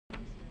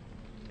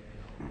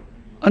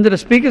Under the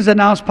Speaker's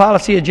announced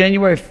policy of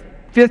January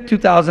 5th,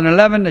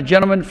 2011, the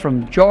gentleman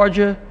from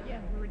Georgia,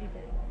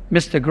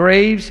 Mr.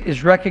 Graves,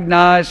 is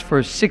recognized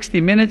for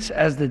 60 minutes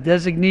as the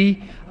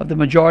designee of the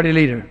Majority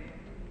Leader.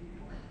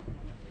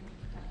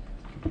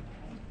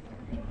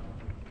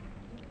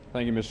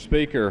 Thank you, Mr.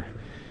 Speaker.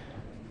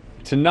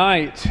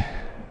 Tonight,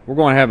 we're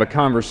going to have a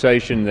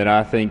conversation that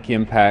I think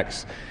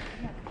impacts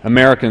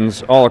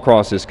Americans all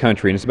across this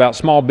country, and it's about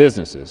small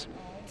businesses.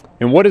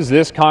 And what has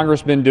this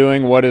Congress been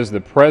doing? What has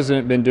the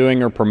President been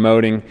doing or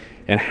promoting?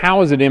 And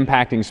how is it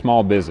impacting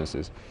small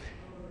businesses?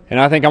 And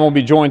I think I'm going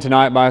to be joined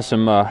tonight by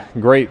some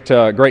great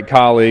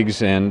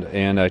colleagues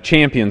and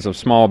champions of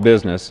small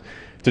business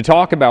to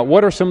talk about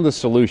what are some of the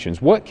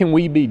solutions. What can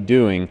we be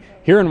doing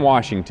here in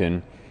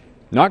Washington,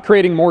 not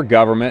creating more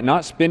government,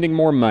 not spending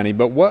more money,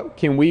 but what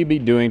can we be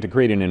doing to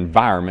create an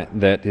environment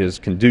that is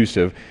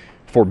conducive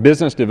for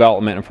business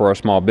development and for our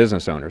small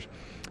business owners?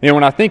 You know,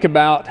 when I think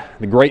about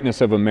the greatness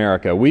of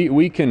America,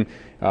 we can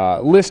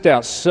list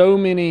out so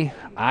many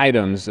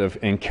items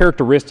and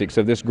characteristics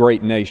of this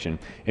great nation.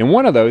 And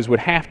one of those would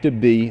have to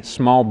be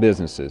small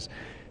businesses.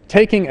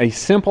 Taking a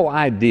simple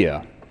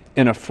idea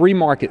in a free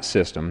market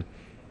system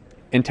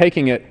and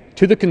taking it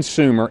to the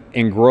consumer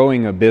and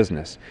growing a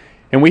business.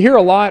 And we hear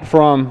a lot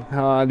from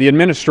the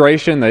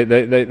administration.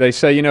 They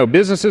say, you know,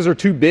 businesses are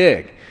too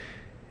big,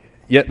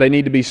 yet they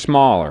need to be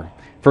smaller.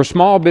 For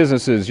small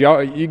businesses,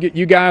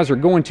 you guys are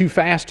going too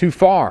fast, too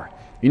far.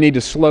 You need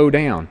to slow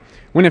down.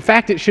 When in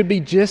fact it should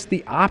be just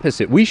the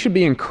opposite. We should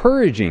be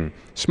encouraging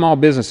small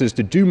businesses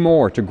to do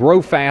more, to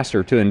grow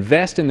faster, to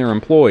invest in their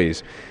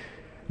employees.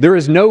 There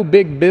is no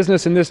big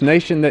business in this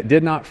nation that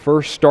did not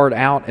first start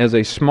out as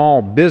a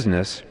small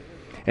business.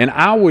 And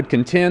I would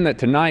contend that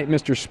tonight,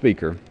 Mr.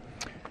 Speaker,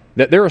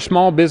 that there are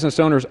small business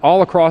owners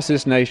all across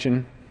this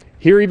nation,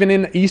 here even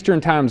in the Eastern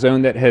time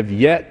zone, that have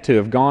yet to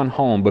have gone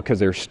home because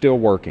they're still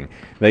working.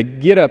 They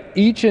get up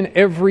each and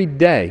every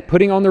day,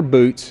 putting on their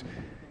boots,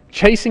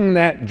 chasing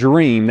that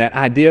dream, that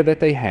idea that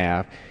they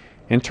have,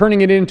 and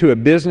turning it into a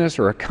business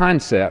or a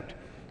concept,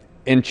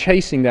 and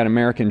chasing that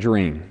American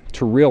dream,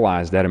 to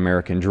realize that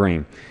American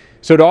dream.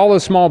 So to all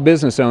those small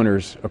business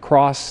owners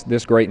across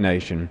this great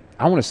nation,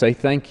 I want to say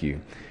thank you.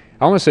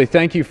 I want to say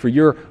thank you for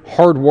your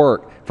hard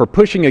work, for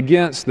pushing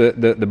against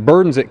the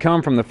burdens that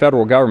come from the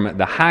federal government,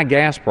 the high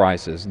gas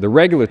prices, the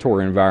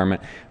regulatory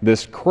environment,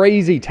 this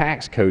crazy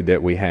tax code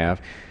that we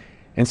have,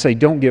 and say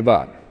don't give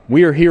up.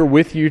 We are here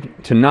with you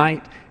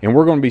tonight, and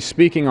we're going to be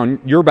speaking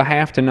on your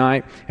behalf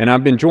tonight, and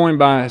I've been joined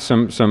by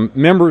some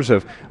members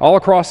of all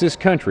across this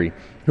country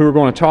who are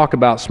going to talk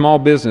about small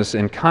business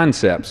and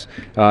concepts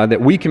that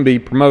we can be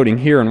promoting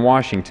here in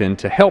Washington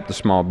to help the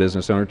small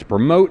business owner, to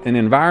promote an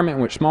environment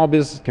in which small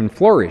business can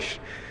flourish,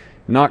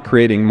 not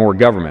creating more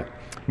government.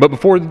 But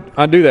before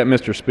I do that,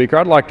 Mr. Speaker,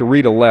 I'd like to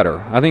read a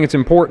letter. I think it's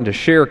important to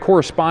share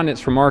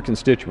correspondence from our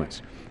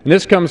constituents. And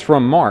this comes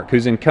from Mark,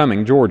 who's in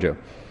Cumming, Georgia.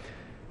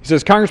 He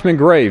says, Congressman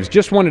Graves,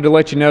 just wanted to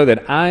let you know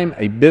that I'm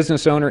a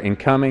business owner in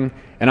Cumming,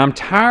 and I'm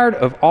tired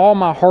of all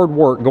my hard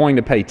work going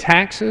to pay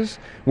taxes,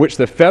 which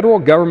the federal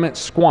government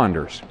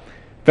squanders.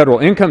 Federal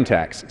income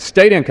tax,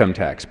 state income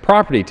tax,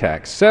 property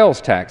tax,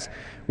 sales tax.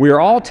 We are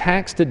all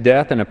taxed to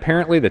death, and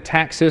apparently the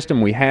tax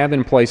system we have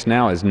in place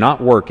now is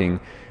not working,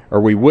 or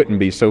we wouldn't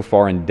be so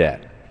far in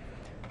debt.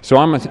 So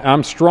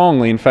I'm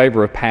strongly in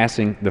favor of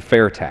passing the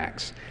fair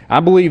tax. I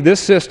believe this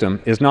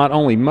system is not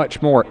only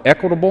much more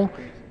equitable,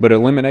 but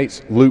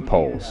eliminates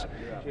loopholes.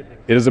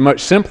 It is a much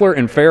simpler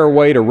and fairer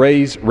way to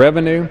raise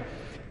revenue.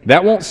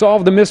 That won't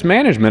solve the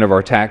mismanagement of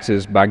our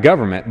taxes by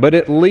government, but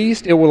at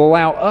least it will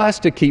allow us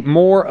to keep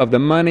more of the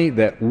money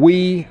that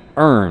we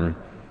earn.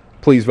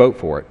 Please vote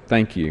for it.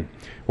 Thank you.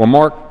 Well,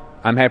 Mark,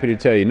 I'm happy to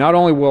tell you, not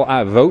only will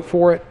I vote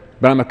for it,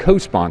 but I'm a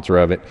co-sponsor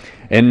of it.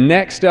 And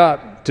next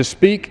up to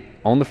speak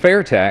on the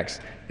fair tax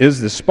is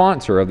the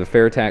sponsor of the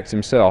fair tax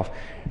himself,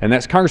 and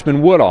that's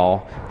Congressman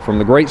Woodall from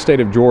the great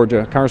state of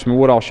Georgia. Congressman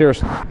Woodall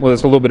shares with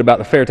us a little bit about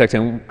the fair tax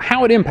and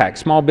how it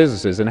impacts small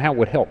businesses and how it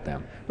would help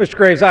them. Mr.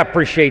 Graves, I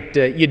appreciate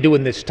you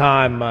doing this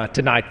time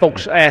tonight.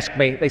 Folks ask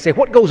me, they say,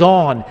 what goes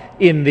on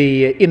in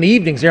the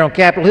evenings there on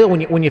Capitol Hill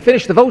when you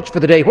finish the votes for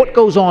the day? What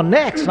goes on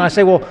next? And I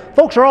say, well,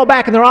 folks are all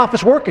back in their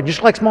office working,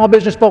 just like small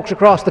business folks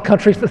across the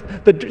country.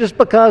 Just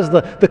because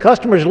the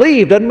customers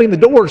leave doesn't mean the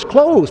doors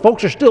close.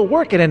 Folks are still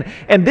working,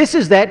 and this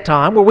is that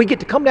time where we get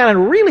to come down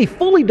and really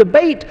fully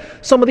debate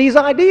some of these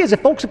ideas.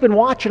 If folks have been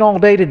watching all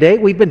day today,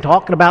 we've been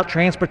talking about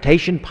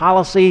transportation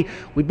policy.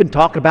 We've been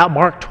talking about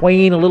Mark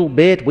Twain a little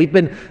bit. We've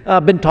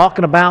been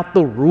talking about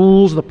the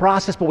rules, the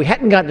process, but we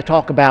hadn't gotten to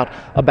talk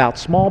about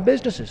small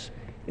businesses.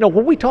 You know,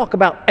 when we talk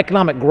about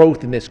economic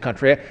growth in this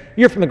country,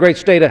 you're from the great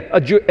state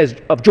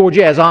of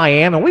Georgia, as I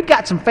am, and we've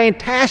got some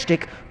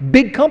fantastic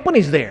big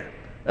companies there.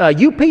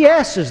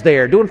 UPS is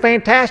there doing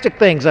fantastic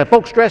things.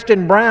 Folks dressed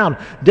in brown.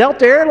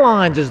 Delta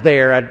Airlines is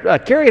there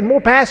carrying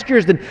more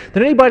passengers than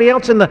anybody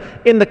else in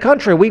the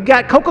country. We've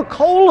got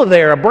Coca-Cola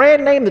there, a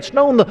brand name that's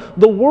known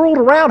the world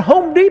around.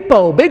 Home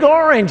Depot, Big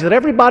Orange that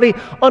everybody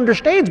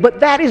understands. But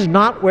that is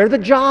not where the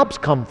jobs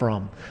come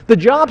from. The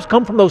jobs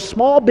come from those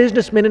small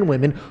businessmen and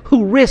women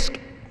who risk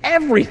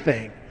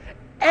everything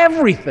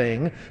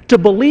to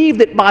believe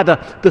that by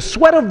the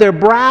sweat of their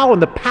brow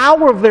and the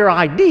power of their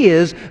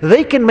ideas,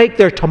 they can make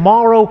their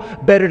tomorrow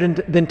better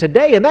than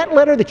today. And that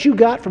letter that you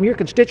got from your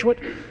constituent,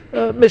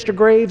 Mr.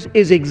 Graves,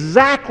 is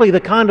exactly the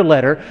kind of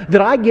letter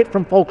that I get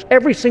from folks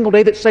every single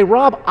day that say,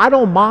 Rob, I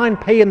don't mind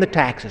paying the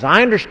taxes.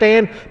 I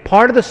understand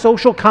part of the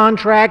social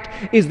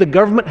contract is the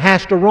government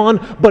has to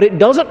run, but it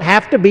doesn't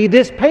have to be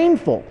this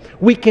painful.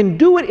 We can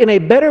do it in a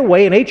better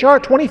way. In H.R.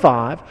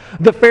 25,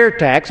 the fair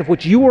tax, of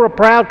which you were a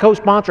proud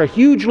co-sponsor, a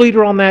huge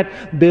leader on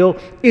that bill,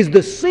 is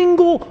the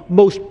single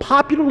most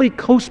popularly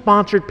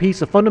co-sponsored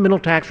piece of fundamental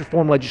tax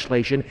reform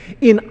legislation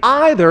in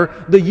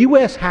either the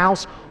U.S.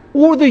 House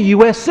or the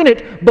U.S.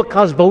 Senate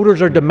because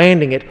voters are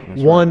demanding it.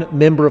 That's one right.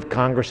 Member of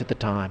Congress at the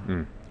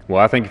time.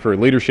 Well, I thank you for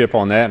your leadership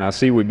on that, and I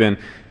see we've been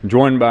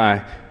joined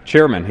by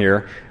Chairman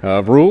here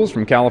of Rules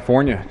from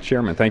California.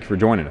 Chairman, thank you for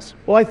joining us.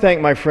 Well, I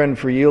thank my friend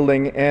for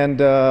yielding,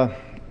 and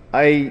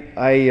I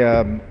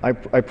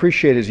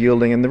appreciate his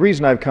yielding. And the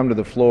reason I've come to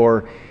the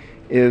floor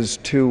is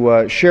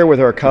to share with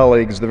our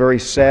colleagues the very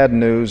sad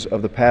news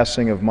of the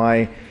passing of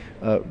my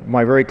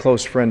very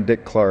close friend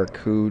Dick Clark,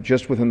 who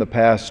just within the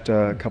past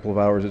couple of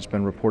hours, it's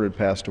been reported,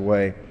 passed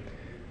away.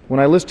 When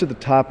I listed the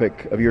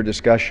topic of your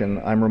discussion,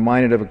 I'm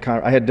reminded of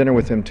I had dinner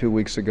with him 2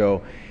 weeks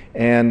ago,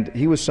 and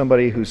he was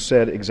somebody who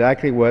said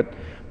exactly what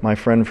my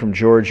friend from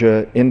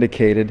Georgia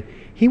indicated.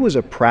 He was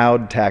a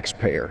proud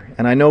taxpayer.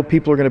 And I know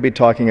people are going to be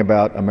talking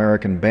about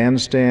American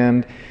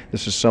Bandstand.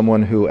 This is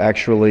someone who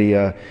actually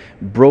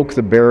broke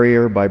the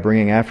barrier by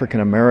bringing African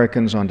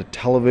Americans onto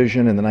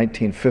television in the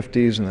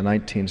 1950s and the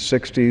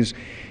 1960s.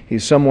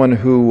 He's someone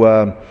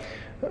who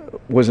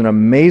was an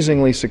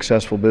amazingly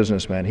successful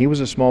businessman. He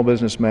was a small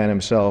businessman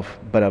himself,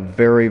 but a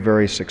very,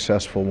 very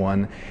successful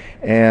one.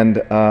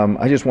 And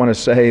I just want to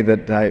say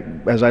that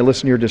as I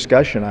listened to your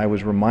discussion, I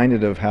was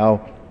reminded of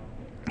how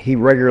he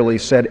regularly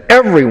said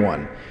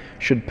everyone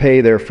should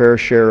pay their fair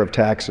share of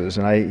taxes.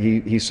 And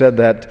he said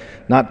that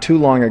not too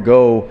long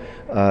ago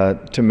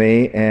to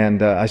me,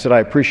 and I said I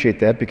appreciate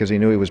that because he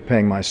knew he was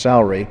paying my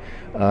salary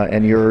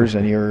and yours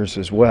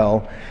as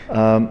well.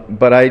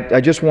 But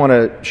I just want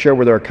to share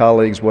with our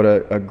colleagues what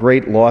a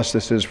great loss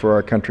this is for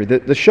our country.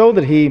 The show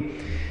that he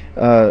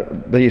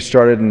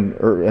started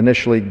or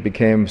initially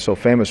became so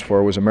famous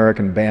for was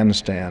American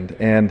Bandstand.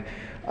 And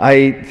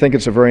I think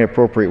it's a very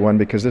appropriate one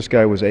because this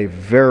guy was a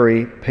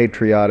very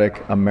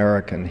patriotic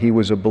American. He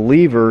was a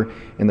believer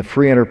in the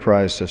free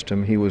enterprise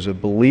system. He was a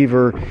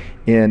believer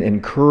in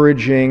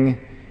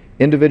encouraging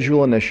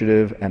individual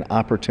initiative and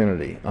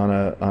opportunity on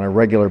a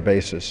regular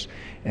basis.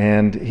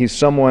 And he's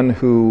someone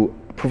who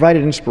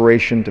provided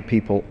inspiration to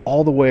people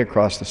all the way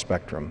across the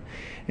spectrum.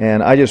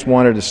 And I just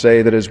wanted to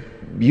say that as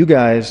you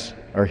guys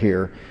are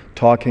here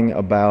talking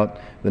about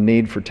the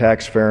need for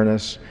tax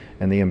fairness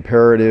and the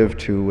imperative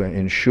to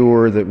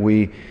ensure that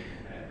we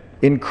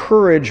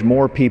encourage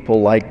more people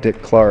like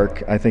Dick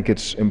Clark, I think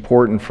it's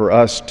important for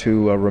us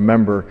to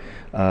remember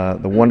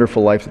the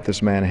wonderful life that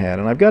this man had.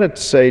 And I've got to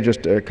say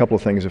just a couple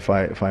of things, if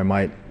I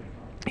might.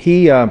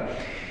 He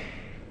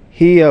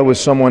was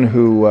someone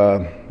who,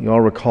 you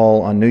all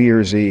recall, on New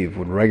Year's Eve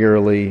would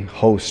regularly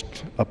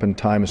host up in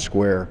Times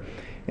Square.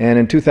 And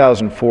in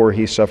 2004,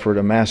 he suffered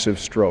a massive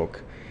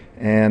stroke.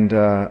 And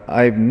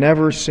I've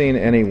never seen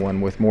anyone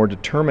with more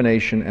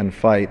determination and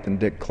fight than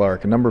Dick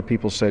Clark. A number of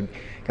people said,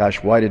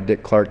 gosh, why did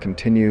Dick Clark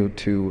continue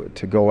to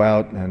go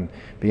out and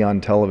be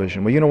on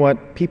television? Well, you know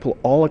what? People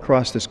all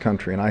across this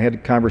country, and I had a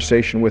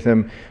conversation with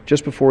him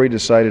just before he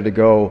decided to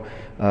go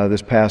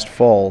this past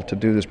fall to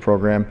do this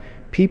program,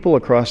 people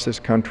across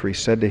this country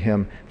said to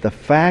him, the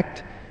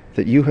fact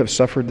that you have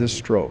suffered this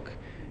stroke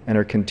and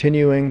are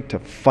continuing to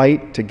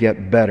fight to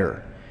get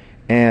better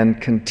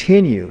and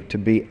continue to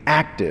be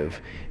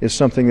active is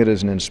something that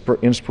is an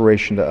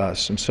inspiration to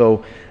us. And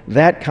so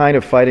that kind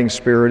of fighting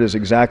spirit is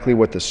exactly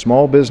what the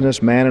small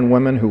business men and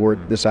women who are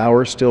this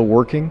hour still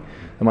working,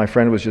 that my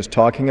friend was just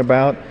talking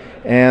about,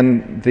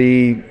 and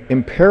the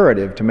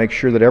imperative to make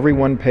sure that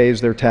everyone pays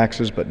their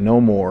taxes but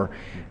no more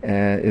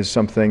is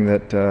something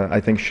that I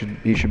think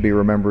he should be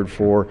remembered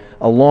for,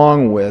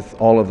 along with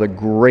all of the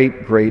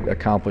great, great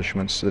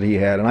accomplishments that he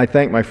had. And I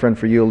thank my friend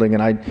for yielding,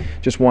 and I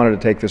just wanted to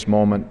take this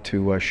moment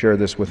to share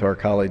this with our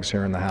colleagues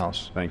here in the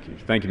House. Thank you.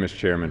 Thank you, Mr.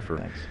 Chairman,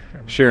 for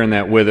sharing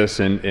that with us.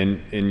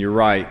 And you're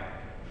right.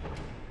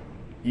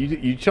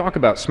 You talk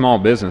about small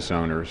business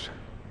owners.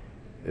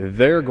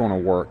 They're going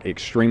to work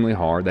extremely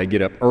hard. They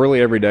get up early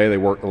every day. They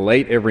work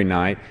late every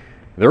night.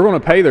 They're going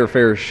to pay their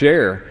fair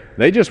share.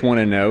 They just want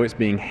to know it's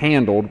being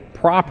handled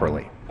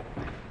properly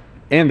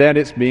and that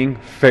it's being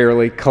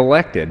fairly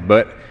collected.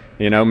 But,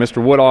 you know,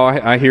 Mr. Woodall,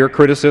 I hear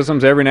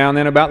criticisms every now and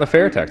then about the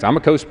fair tax. I'm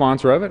a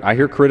co-sponsor of it. I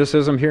hear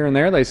criticism here and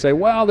there. They say,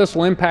 well, this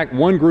will impact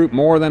one group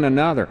more than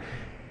another.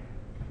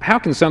 How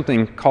can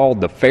something called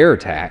the fair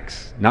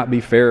tax not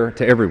be fair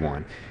to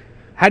everyone?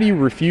 How do you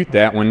refute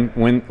that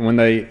when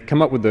they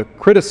come up with the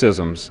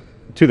criticisms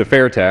to the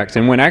fair tax,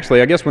 and when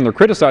actually, I guess when they're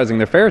criticizing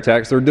the fair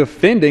tax, they're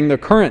defending the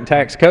current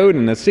tax code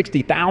and the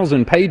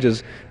 60,000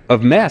 pages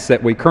of mess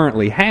that we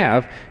currently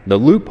have, the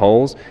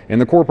loopholes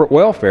and the corporate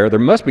welfare. They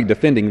must be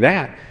defending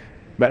that.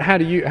 But how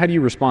do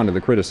you respond to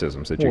the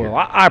criticisms that you get?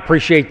 Well, I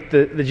appreciate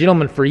the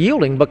gentleman for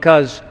yielding,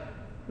 because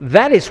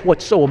that is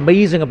what's so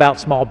amazing about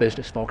small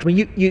business, folks. I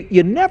mean,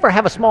 you never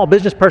have a small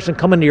business person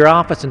come into your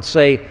office and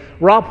say,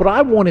 Rob, what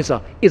I want is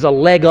a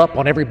leg up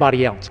on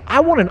everybody else. I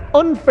want an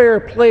unfair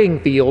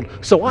playing field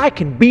so I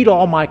can beat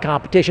all my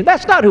competition.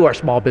 That's not who our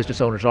small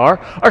business owners are.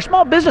 Our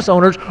small business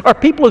owners are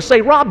people who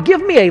say, Rob,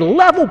 give me a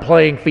level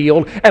playing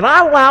field and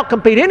I will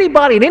outcompete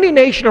anybody in any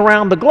nation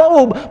around the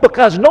globe,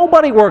 because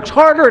nobody works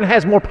harder and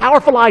has more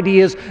powerful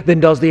ideas than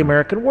does the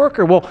American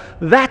worker. Well,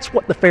 that's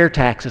what the fair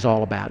tax is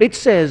all about. It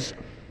says,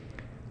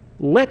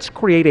 let's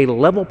create a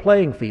level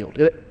playing field.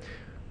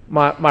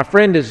 My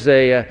friend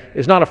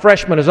is not a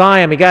freshman as I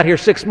am. He got here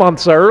 6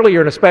 months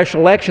earlier in a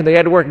special election they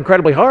had to work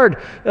incredibly hard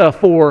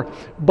for.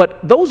 But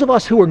those of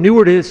us who are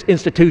newer to this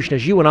institution,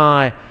 as you and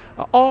I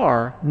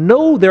are,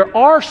 know there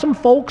are some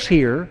folks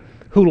here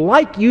who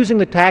like using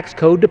the tax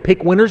code to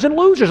pick winners and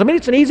losers. I mean,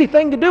 it's an easy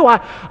thing to do.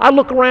 I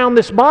look around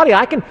this body.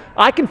 I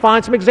can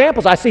find some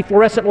examples. I see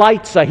fluorescent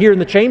lights here in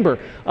the chamber.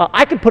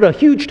 I could put a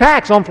huge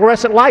tax on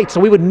fluorescent lights, so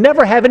we would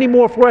never have any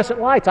more fluorescent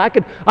lights. I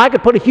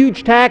could put a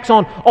huge tax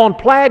on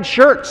plaid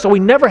shirts, so we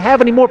never have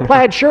any more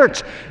plaid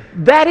shirts.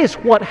 That is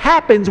what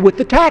happens with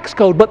the tax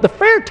code. But the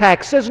fair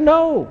tax says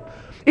no.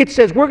 It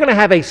says we're going to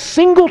have a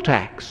single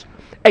tax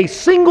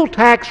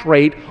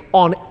rate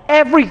on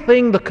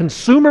everything the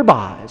consumer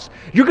buys.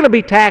 You're going to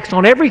be taxed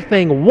on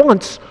everything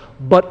once,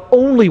 but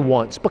only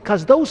once,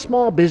 because those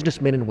small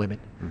businessmen and women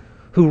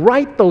who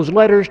write those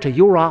letters to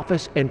your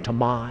office and to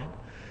mine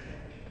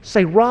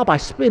say, Rob, I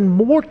spend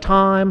more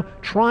time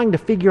trying to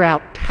figure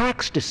out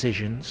tax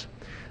decisions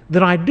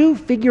than I do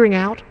figuring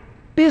out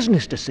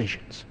business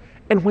decisions.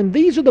 And when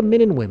these are the men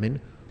and women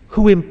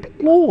who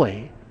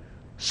employ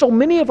so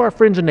many of our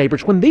friends and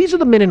neighbors, when these are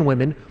the men and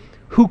women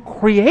who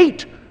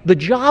create the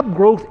job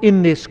growth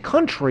in this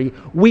country,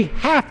 we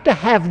have to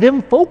have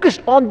them focused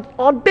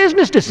on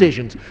business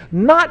decisions,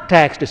 not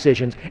tax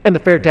decisions, and the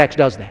fair tax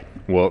does that.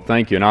 Well,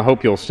 thank you, and I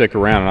hope you'll stick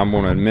around, and I'm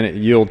going to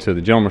yield to the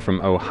gentleman from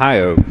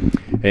Ohio.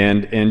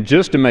 And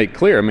just to make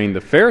clear, I mean,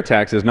 the fair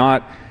tax is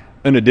not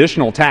an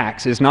additional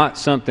tax. It's not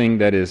something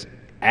that is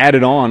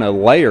added on a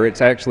layer.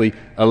 It's actually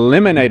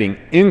eliminating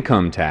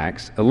income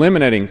tax,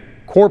 eliminating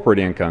corporate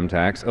income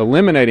tax,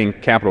 eliminating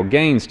capital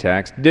gains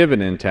tax,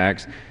 dividend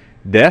tax,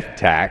 death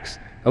tax,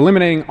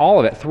 eliminating all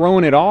of it,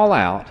 throwing it all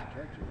out.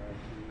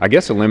 I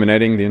guess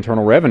eliminating the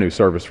Internal Revenue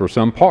Service for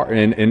some part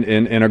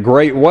in a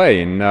great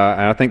way. And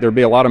I think there'd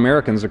be a lot of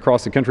Americans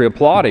across the country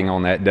applauding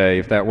on that day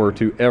if that were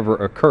to ever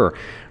occur.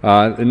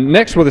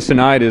 Next with us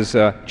tonight is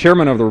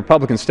Chairman of the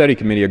Republican Study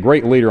Committee, a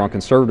great leader on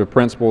conservative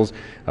principles,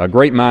 a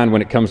great mind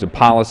when it comes to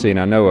policy, and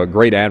I know a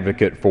great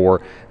advocate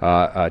for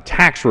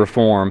tax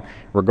reform,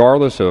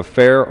 regardless of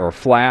fair or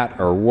flat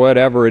or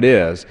whatever it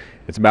is.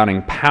 It's about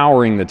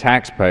empowering the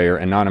taxpayer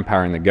and not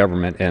empowering the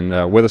government.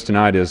 And with us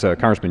tonight is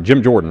Congressman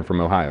Jim Jordan from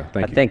Ohio.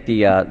 Thank you. I thank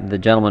the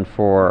gentleman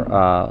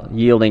for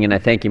yielding, and I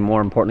thank him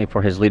more importantly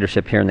for his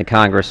leadership here in the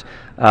Congress.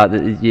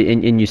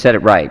 And you said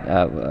it right.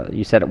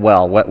 You said it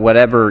well.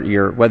 Whether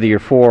you're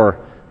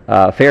for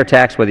fair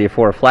tax, whether you're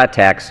for a flat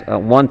tax,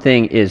 one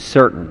thing is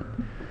certain: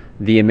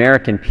 the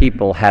American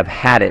people have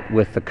had it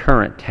with the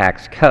current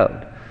tax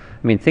code.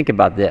 I mean, think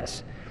about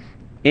this.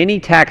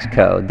 Any tax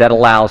code that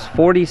allows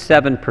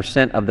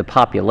 47% of the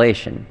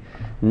population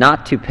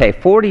not to pay,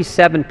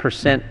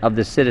 47% of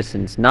the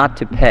citizens not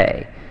to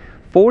pay,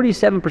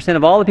 47%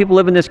 of all the people who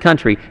live in this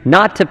country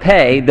not to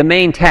pay the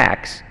main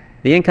tax,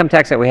 the income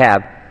tax that we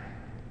have,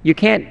 you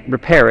can't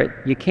repair it,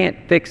 you can't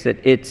fix it,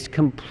 it's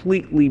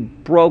completely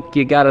broke,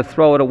 you got to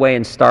throw it away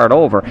and start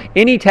over.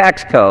 Any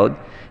tax code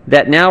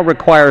that now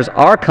requires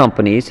our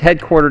companies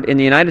headquartered in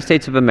the United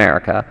States of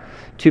America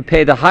to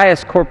pay the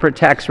highest corporate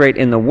tax rate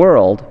in the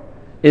world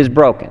is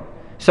broken.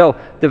 So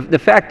the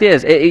fact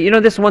is, you know,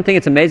 this is one thing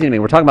that's amazing to me.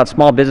 We're talking about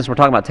small business, we're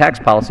talking about tax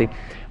policy.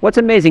 What's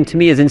amazing to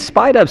me is, in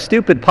spite of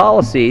stupid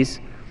policies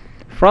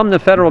from the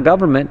federal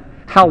government,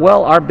 how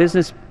well our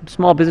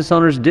small business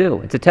owners do.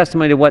 It's a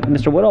testimony to what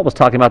Mr. Woodall was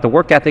talking about, the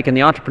work ethic and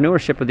the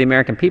entrepreneurship of the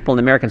American people and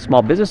the American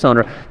small business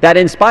owner, that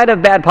in spite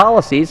of bad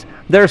policies,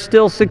 they're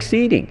still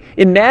succeeding.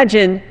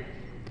 Imagine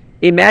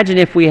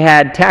if we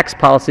had tax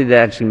policy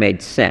that actually made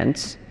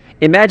sense.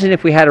 Imagine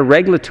if we had a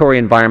regulatory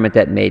environment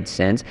that made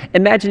sense.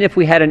 Imagine if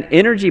we had an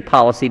energy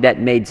policy that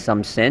made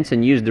some sense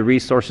and used the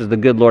resources the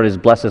good Lord has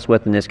blessed us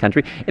with in this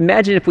country.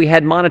 Imagine if we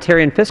had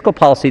monetary and fiscal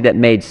policy that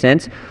made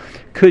sense.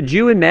 Could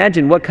you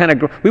imagine what kind of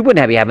growth? We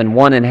wouldn't be having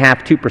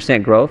 1.5%,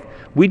 2% growth.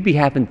 We'd be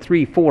having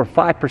 3%, 4%,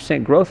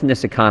 5% growth in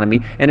this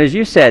economy. And as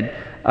you said,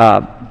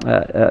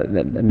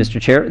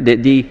 Mr. Chair,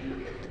 the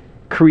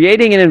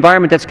creating an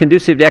environment that's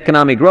conducive to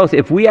economic growth,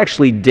 if we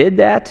actually did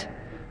that,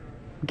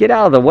 Get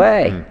out of the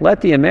way. Let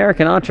the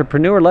American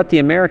entrepreneur, let the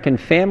American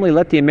family,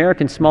 let the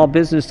American small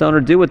business owner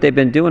do what they've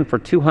been doing for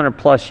 200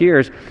 plus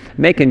years,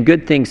 making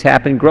good things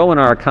happen, growing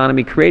our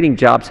economy, creating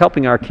jobs,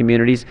 helping our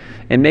communities,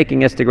 and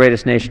making us the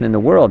greatest nation in the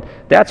world.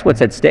 That's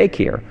what's at stake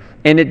here.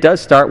 And it does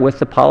start with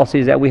the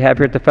policies that we have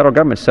here at the federal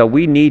government. So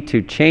we need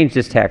to change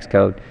this tax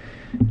code,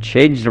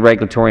 change the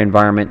regulatory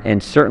environment,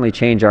 and certainly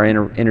change our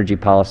energy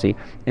policy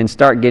and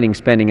start getting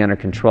spending under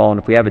control. And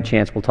if we have a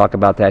chance, we'll talk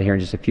about that here in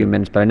just a few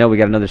minutes. But I know we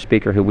got another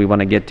speaker who we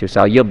want to get to,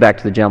 so I'll yield back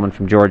to the gentleman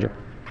from Georgia.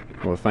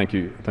 Well, thank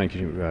you,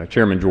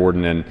 Chairman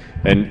Jordan,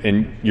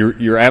 and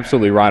you're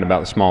absolutely right about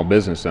the small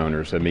business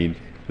owners. I mean,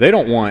 they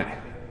don't want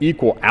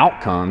equal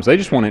outcomes. They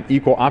just want an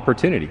equal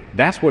opportunity.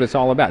 That's what it's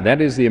all about. That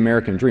is the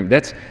American dream.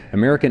 That's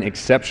American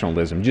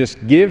exceptionalism.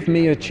 Just give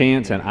me a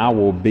chance and I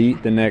will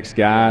beat the next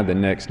guy, the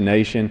next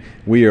nation.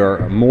 We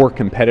are more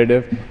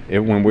competitive.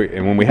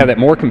 When we have that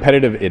more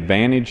competitive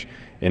advantage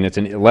and it's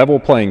a level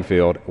playing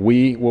field,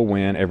 we will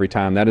win every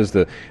time. That is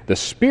the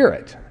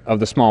spirit of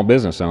the small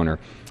business owner.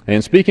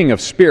 And speaking of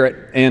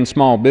spirit and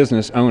small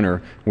business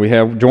owner, we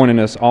have joining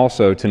us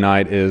also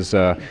tonight is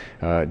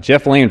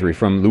Jeff Landry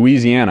from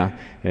Louisiana.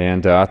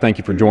 And I thank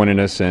you for joining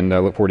us, and I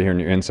look forward to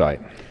hearing your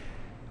insight.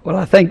 Well,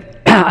 I thank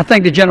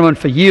the gentleman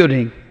for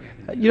yielding.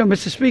 You know,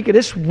 Mr. Speaker,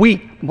 this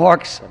week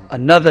marks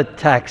another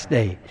tax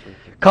day,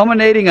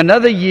 culminating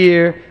another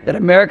year that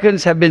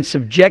Americans have been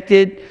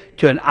subjected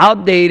to an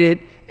outdated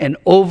and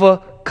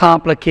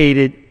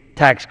overcomplicated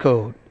tax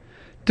code.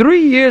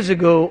 3 years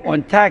ago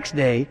on tax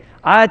day,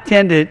 I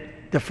attended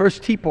the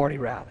first Tea Party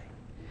rally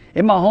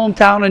in my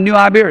hometown of New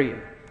Iberia,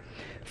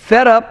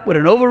 fed up with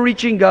an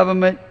overreaching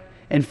government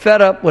and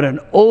fed up with an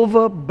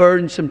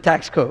overburdensome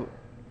tax code.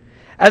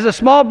 As a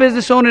small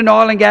business owner in the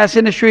oil and gas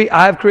industry,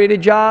 I have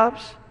created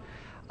jobs,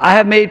 I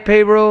have made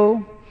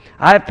payroll,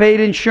 I have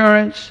paid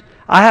insurance,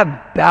 I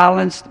have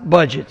balanced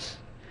budgets.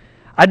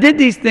 I did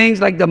these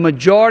things like the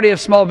majority of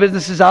small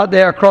businesses out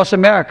there across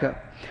America,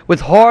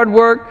 with hard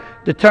work,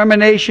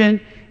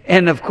 determination,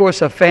 and of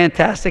course a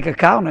fantastic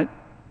accountant,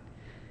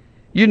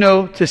 you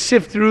know, to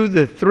sift through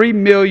the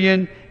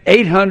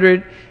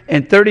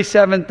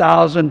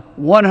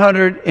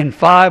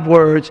 3,837,105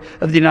 words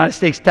of the United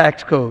States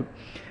tax code.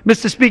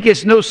 Mr. Speaker,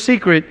 it's no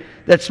secret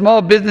that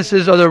small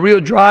businesses are the real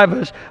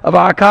drivers of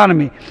our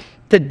economy.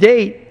 To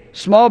date,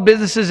 small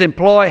businesses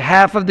employ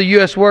half of the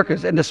U.S.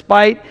 workers, and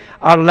despite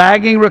our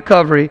lagging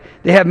recovery,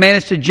 they have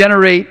managed to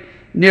generate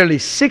nearly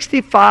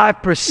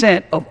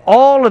 65% of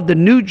all of the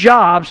new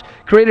jobs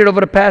created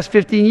over the past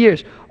 15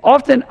 years,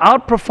 often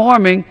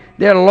outperforming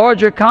their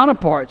larger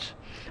counterparts.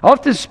 I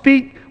often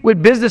speak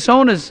with business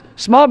owners,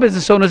 small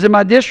business owners in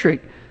my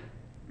district.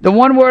 The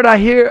one word I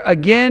hear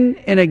again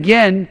and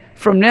again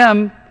from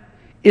them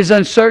is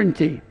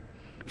uncertainty.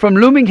 From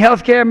looming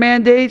healthcare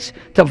mandates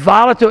to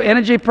volatile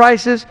energy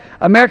prices,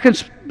 American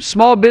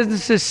small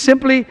businesses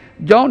simply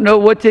don't know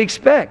what to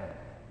expect.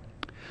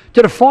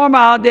 To the farmer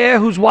out there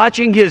who's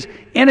watching his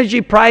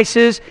energy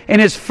prices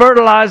and his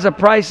fertilizer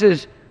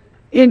prices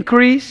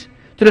increase,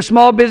 to the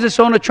small business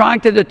owner trying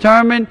to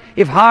determine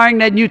if hiring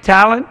that new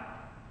talent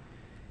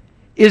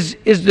is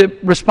the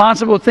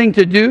responsible thing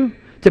to do,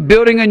 to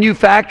building a new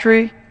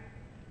factory,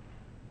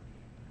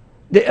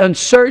 the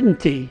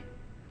uncertainty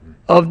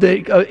of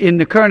in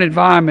the current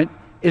environment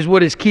is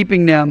what is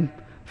keeping them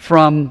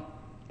from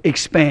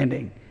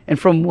expanding and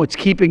from what's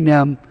keeping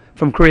them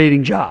from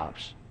creating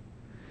jobs.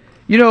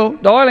 You know,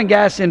 the oil and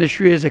gas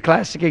industry is a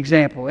classic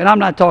example, and I'm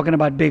not talking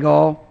about big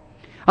oil.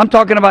 I'm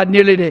talking about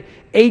nearly the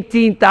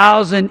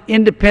 18,000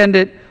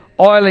 independent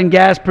oil and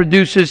gas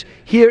producers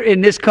here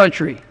in this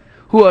country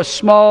who are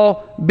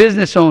small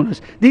business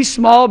owners. These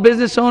small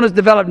business owners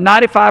develop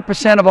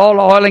 95% of all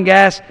the oil and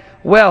gas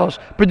wells,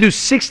 produce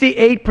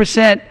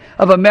 68%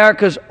 of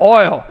America's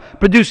oil,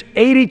 produce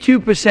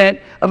 82%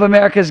 of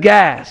America's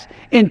gas.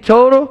 In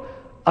total,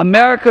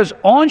 America's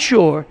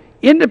onshore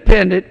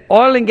independent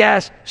oil and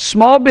gas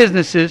small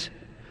businesses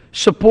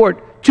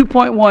support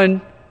 2.1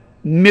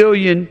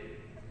 million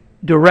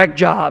direct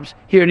jobs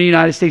here in the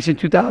United States in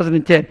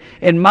 2010.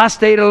 In my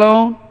state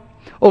alone,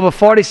 over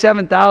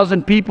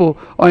 47,000 people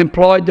are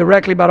employed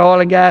directly by the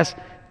oil and gas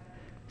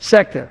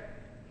sector.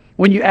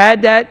 When you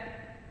add that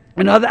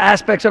and other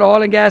aspects of the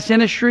oil and gas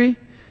industry,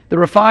 the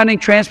refining,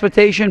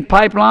 transportation,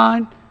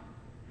 pipeline,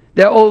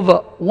 there are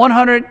over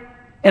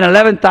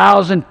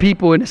 111,000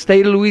 people in the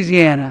state of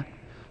Louisiana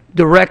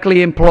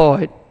directly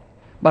employed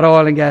by the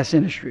oil and gas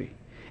industry.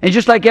 And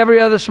just like every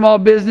other small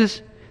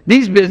business,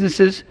 these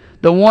businesses,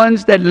 the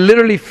ones that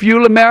literally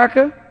fuel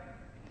America,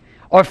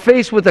 are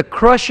faced with a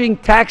crushing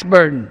tax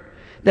burden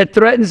that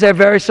threatens their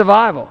very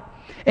survival.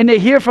 And they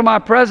hear from our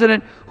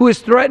president, who is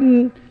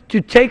threatening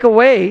to take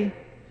away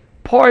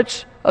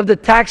parts of the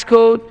tax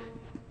code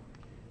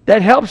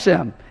that helps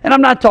them. And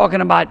I'm not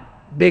talking about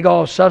big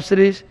oil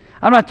subsidies.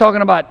 I'm not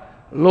talking about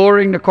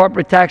lowering the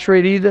corporate tax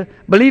rate either.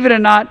 Believe it or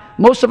not,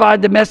 most of our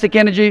domestic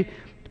energy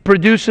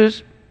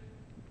producers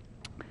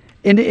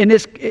in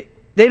this,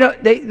 they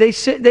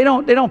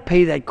don't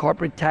pay that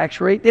corporate tax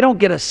rate. They don't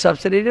get a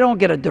subsidy. They don't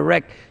get a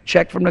direct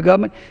check from the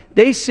government.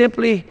 They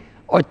simply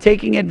are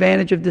taking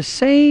advantage of the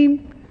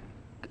same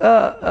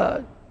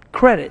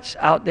credits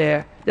out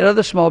there that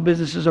other small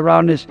businesses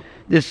around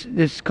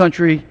this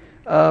country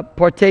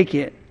partake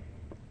in.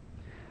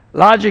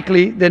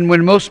 Logically, then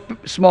when most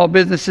small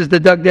businesses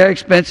deduct their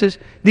expenses,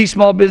 these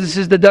small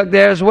businesses deduct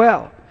theirs as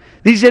well.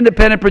 These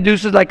independent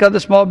producers, like other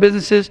small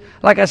businesses,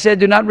 like I said,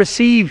 do not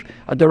receive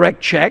a direct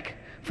check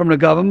from the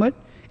government.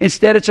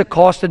 Instead, it's a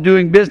cost of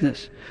doing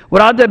business.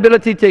 Without the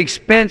ability to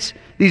expense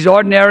these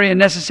ordinary and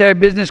necessary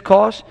business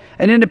costs,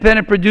 an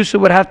independent producer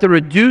would have to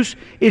reduce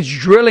its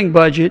drilling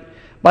budget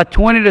by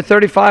 20 to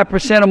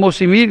 35%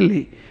 almost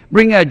immediately,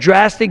 bringing a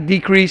drastic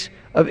decrease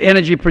of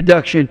energy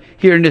production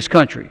here in this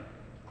country.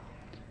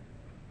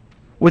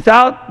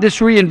 Without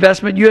this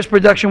reinvestment, U.S.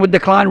 production would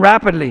decline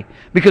rapidly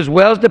because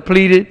wells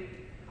depleted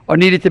or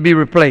needed to be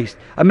replaced.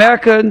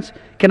 Americans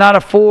cannot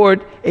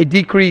afford a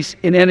decrease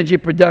in energy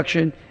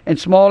production, and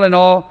small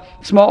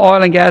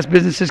oil and gas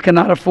businesses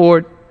cannot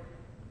afford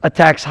a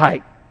tax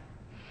hike.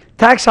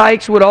 Tax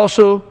hikes would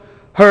also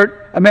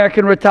hurt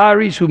American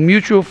retirees whose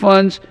mutual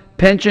funds,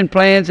 pension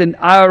plans, and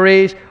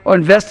IRAs are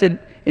invested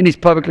in these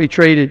publicly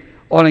traded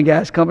oil and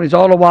gas companies,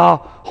 all the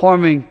while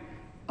harming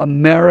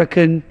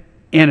American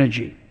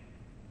energy.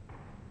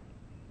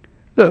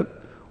 Look,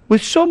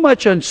 with so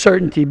much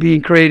uncertainty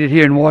being created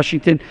here in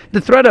Washington,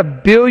 the threat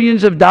of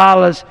billions of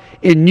dollars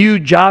in new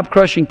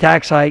job-crushing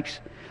tax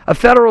hikes, a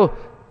federal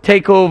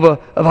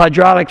takeover of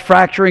hydraulic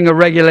fracturing of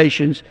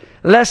regulations,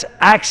 less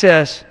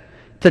access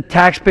to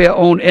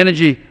taxpayer-owned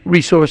energy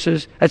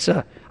resources, that's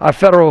our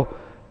federal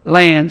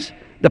lands,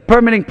 the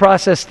permitting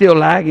process still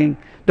lagging,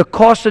 the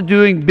cost of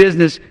doing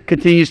business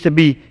continues to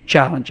be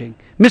challenging.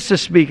 Mr.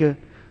 Speaker,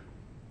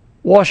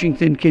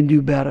 Washington can do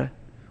better.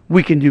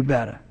 We can do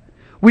better.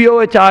 We owe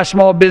it to our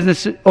small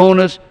business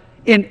owners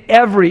in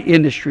every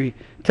industry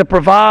to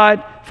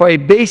provide for a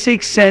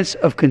basic sense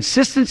of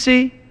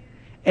consistency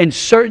and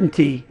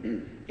certainty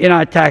in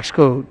our tax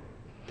code.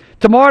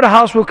 Tomorrow, the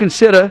House will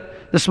consider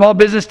the Small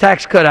Business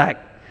Tax Cut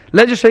Act,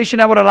 legislation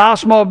that would allow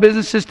small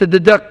businesses to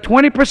deduct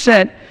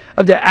 20%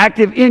 of their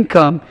active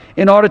income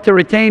in order to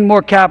retain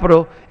more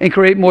capital and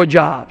create more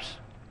jobs.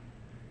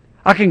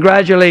 I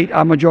congratulate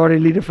our majority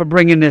leader for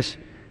bringing this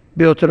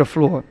bill to the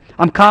floor.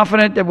 I'm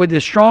confident that with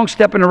this strong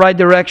step in the right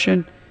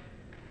direction,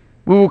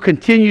 we will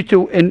continue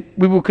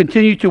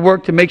to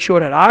work to make sure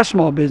that our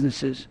small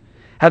businesses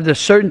have the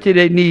certainty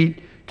they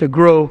need to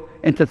grow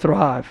and to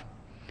thrive.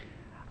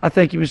 I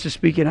thank you, Mr.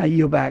 Speaker, and I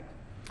yield back.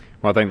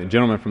 Well, I thank the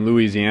gentleman from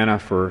Louisiana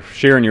for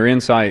sharing your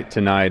insight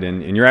tonight,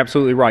 and you're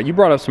absolutely right. You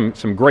brought up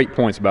some great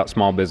points about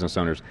small business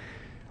owners.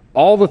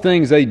 All the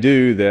things they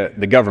do that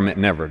the government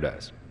never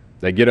does.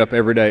 They get up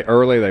every day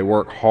early, they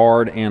work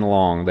hard and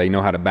long. They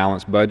know how to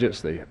balance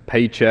budgets, they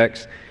pay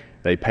checks,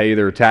 they pay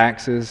their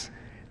taxes.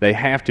 They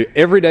have to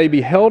every day be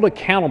held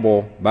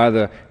accountable by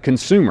the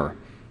consumer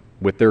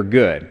with their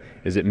good.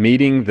 Is it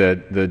meeting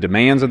the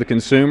demands of the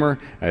consumer?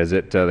 Is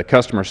it the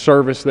customer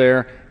service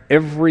there?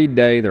 Every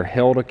day they're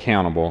held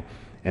accountable,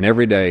 and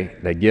every day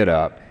they get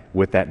up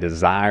with that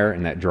desire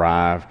and that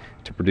drive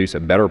to produce a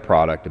better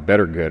product, a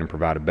better good, and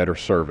provide a better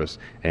service.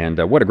 And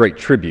what a great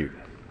tribute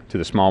to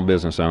the small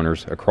business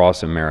owners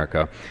across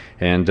America.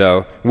 And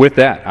with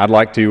that, I'd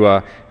like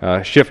to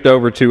shift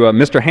over to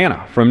Mr.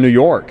 Hanna from New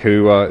York,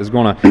 who is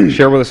going to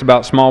share with us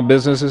about small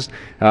businesses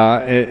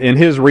in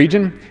his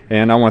region.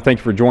 And I want to thank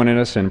you for joining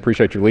us and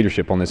appreciate your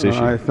leadership on this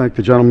issue. I thank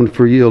the gentleman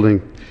for yielding.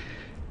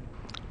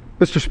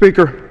 Mr.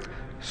 Speaker,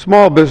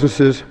 small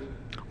businesses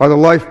are the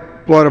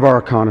lifeblood of our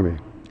economy.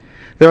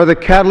 They are the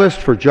catalyst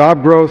for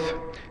job growth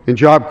and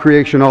job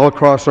creation all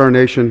across our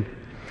nation.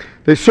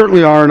 They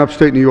certainly are in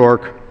upstate New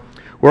York,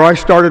 where I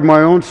started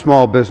my own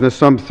small business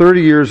some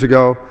 30 years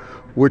ago,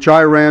 which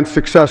I ran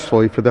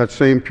successfully for that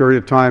same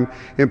period of time,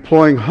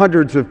 employing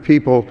hundreds of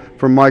people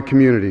from my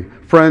community,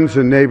 friends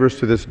and neighbors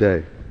to this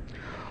day.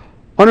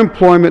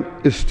 Unemployment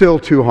is still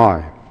too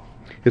high.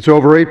 It's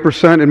over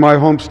 8% in my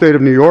home state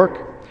of New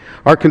York.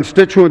 Our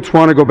constituents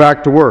want to go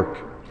back to work.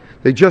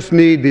 They just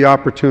need the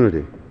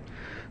opportunity.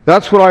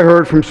 That's what I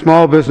heard from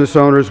small business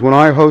owners when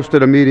I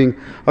hosted a meeting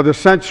of the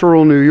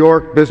Central New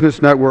York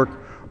Business Network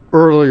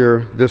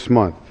earlier this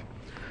month.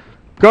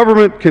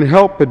 Government can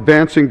help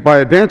by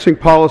advancing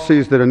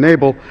policies that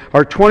enable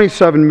our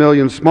 27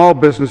 million small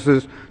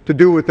businesses to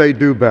do what they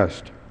do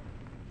best: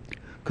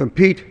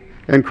 compete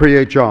and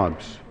create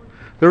jobs.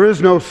 There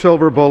is no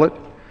silver bullet,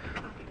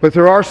 but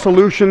there are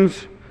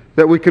solutions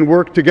that we can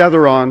work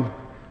together on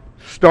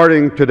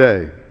starting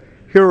today.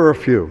 Here are a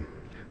few.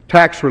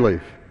 Tax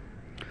relief.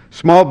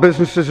 Small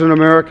businesses in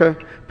America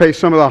pay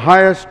some of the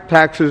highest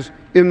taxes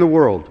in the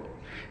world,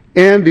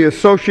 and the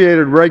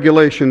associated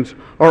regulations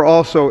are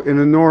also an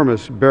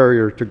enormous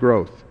barrier to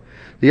growth.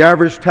 The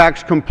average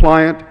tax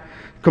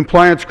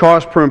compliance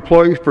cost per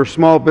employee for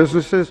small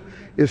businesses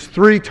is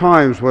 3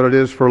 times what it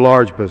is for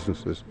large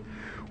businesses.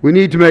 We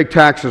need to make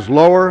taxes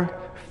lower,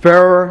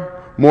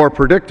 fairer, more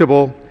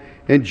predictable,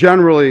 and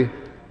generally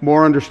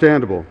more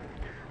understandable.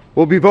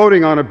 We'll be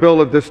voting on a bill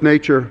of this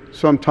nature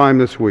sometime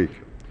this week.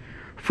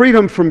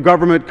 Freedom from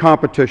government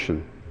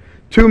competition.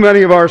 Too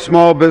many of our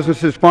small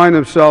businesses find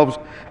themselves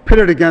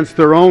pitted against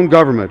their own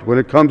government when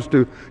it comes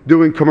to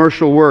doing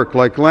commercial work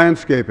like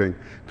landscaping,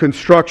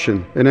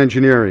 construction, and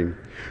engineering.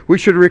 We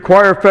should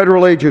require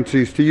federal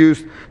agencies to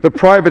use the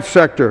private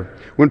sector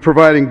when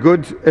providing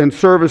goods and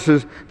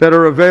services that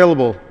are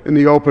available in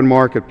the open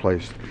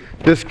marketplace.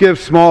 This gives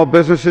small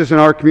businesses in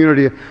our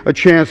community a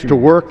chance to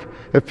work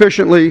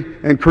efficiently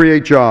and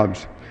create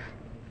jobs.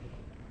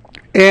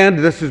 And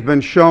this has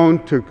been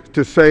shown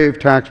to save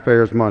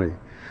taxpayers money.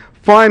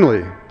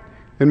 Finally,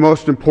 and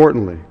most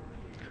importantly,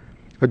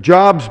 a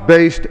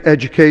jobs-based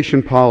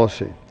education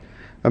policy.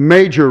 A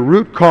major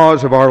root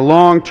cause of our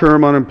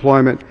long-term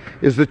unemployment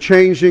is the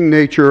changing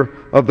nature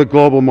of the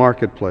global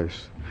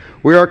marketplace.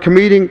 We are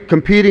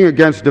competing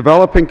against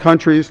developing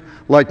countries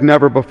like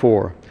never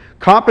before.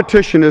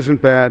 Competition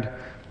isn't bad,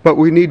 but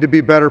we need to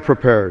be better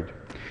prepared.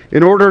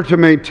 In order to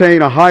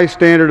maintain a high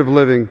standard of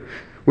living,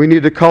 we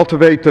need to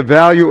cultivate the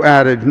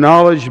value-added,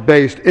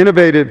 knowledge-based,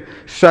 innovative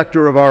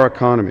sector of our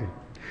economy.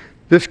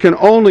 This can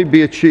only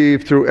be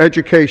achieved through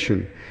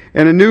education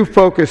and a new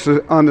focus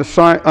on the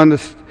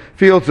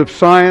fields of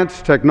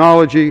science,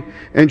 technology,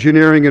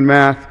 engineering, and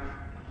math,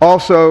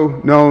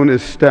 also known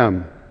as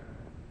STEM.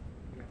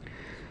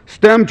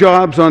 STEM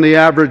jobs on the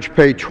average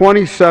pay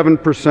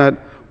 27%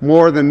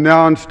 more than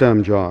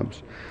non-STEM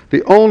jobs.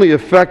 The only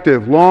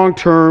effective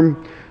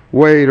long-term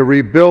way to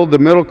rebuild the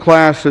middle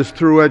class is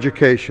through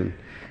education.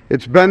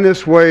 It's been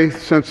this way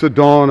since the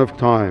dawn of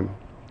time.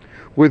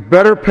 With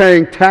better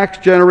paying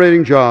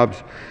tax-generating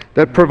jobs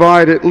that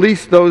provide at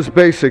least those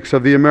basics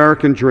of the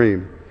American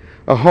dream: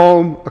 a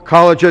home, a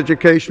college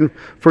education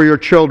for your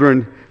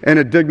children, and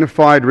a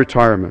dignified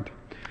retirement.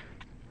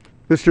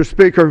 Mr.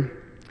 Speaker,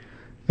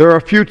 there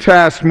are few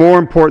tasks more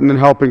important than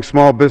helping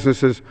small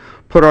businesses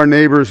put our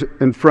neighbors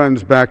and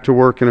friends back to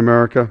work in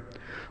America.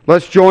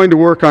 Let's join to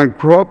work on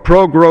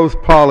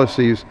pro-growth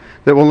policies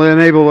that will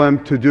enable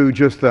them to do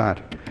just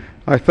that.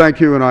 I thank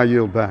you, and I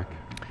yield back.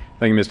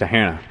 Thank you, Mr.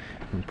 Hanna.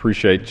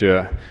 Appreciate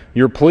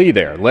your plea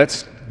there.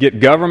 Let's get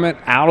government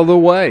out of the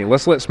way.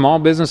 Let's let small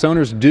business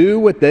owners do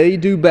what they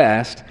do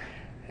best,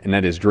 and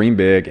that is dream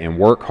big and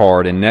work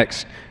hard. And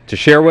next to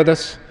share with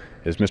us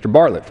is Mr.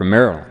 Bartlett from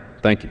Maryland.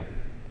 Thank you.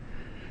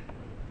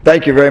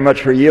 Thank you very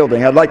much for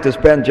yielding. I'd like to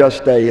spend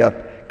just a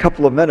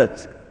couple of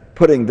minutes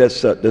putting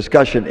this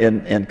discussion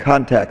in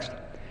context.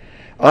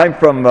 I'm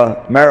from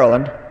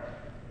Maryland.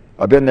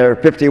 I've been there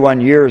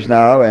 51 years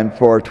now, and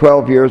for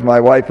 12 years my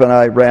wife and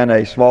I ran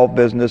a small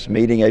business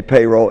meeting, a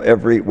payroll,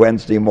 every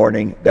Wednesday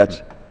morning.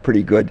 That's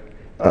pretty good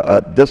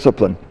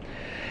discipline.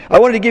 I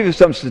wanted to give you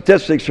some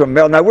statistics from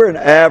Maryland. Now, we're an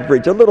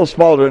average, a little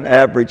smaller than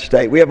average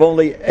state. We have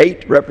only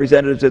 8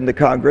 representatives in the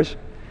Congress.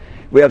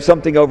 We have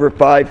something over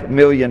 5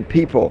 million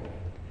people.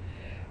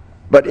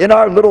 But in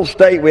our little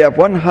state, we have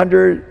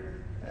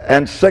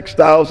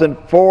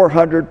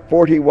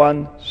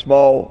 106,441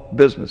 small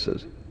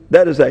businesses.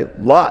 That is a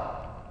lot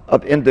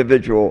of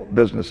individual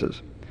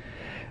businesses.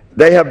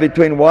 They have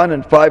between 1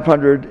 and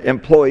 500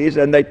 employees,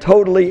 and they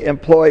totally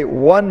employ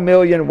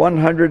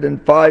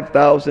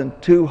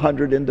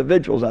 1,105,200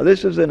 individuals. Now,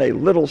 this is in a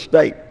little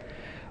state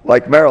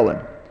like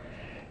Maryland.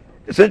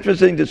 It's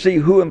interesting to see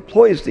who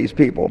employs these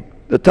people.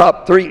 The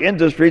top 3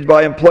 industries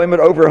by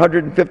employment: over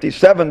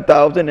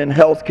 157,000 in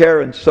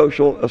healthcare and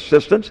social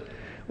assistance,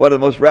 one of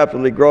the most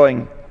rapidly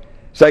growing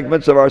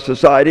segments of our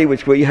society,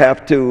 which we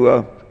have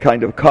to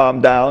kind of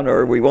calm down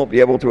or we won't be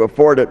able to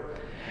afford it.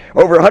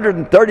 Over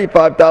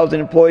 135,000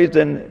 employees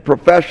in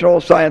professional,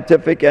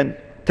 scientific, and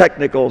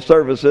technical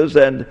services,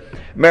 and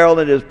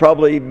Maryland is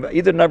probably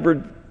either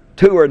number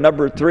 2 or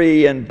number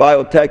 3 in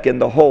biotech in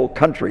the whole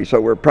country,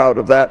 so we're proud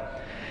of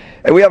that.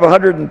 And we have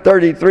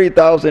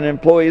 133,000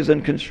 employees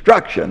in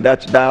construction.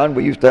 That's down.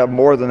 We used to have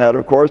more than that,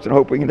 of course, and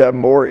hope we can have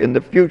more in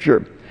the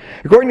future.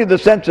 According to the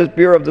Census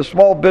Bureau, of the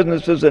small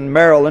businesses in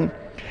Maryland,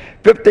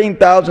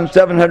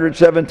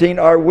 15,717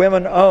 are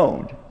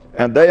women-owned,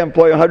 and they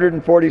employ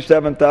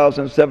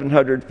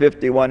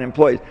 147,751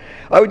 employees.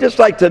 I would just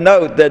like to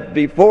note that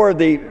before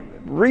the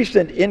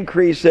recent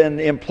increase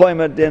in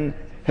employment in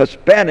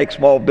Hispanic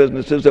small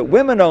businesses, that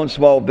women-owned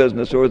small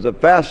businesses are the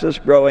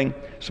fastest-growing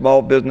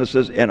small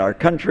businesses in our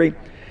country.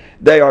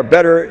 They are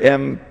better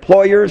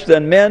employers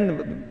than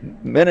men.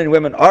 Men and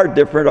women are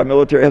different. Our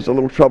military has a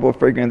little trouble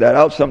figuring that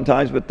out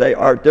sometimes, but they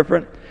are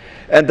different.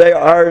 And they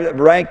are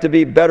ranked to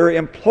be better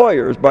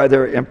employers by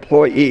their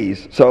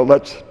employees. So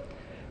let's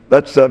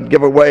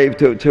give a wave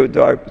to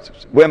our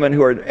women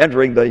who are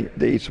entering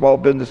the small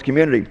business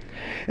community.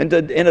 And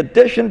in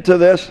addition to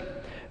this,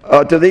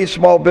 to these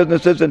small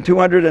businesses, in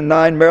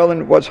 209,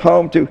 Maryland was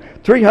home to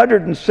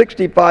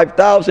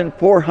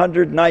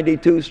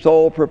 365,492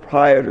 sole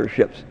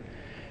proprietorships.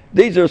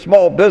 These are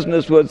small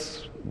business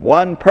with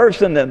one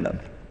person in them.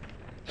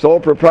 Sole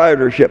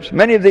proprietorships.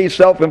 Many of these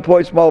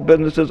self-employed small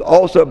businesses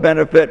also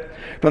benefit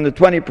from the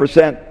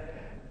 20%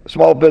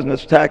 small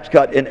business tax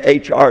cut in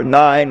H.R.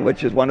 9,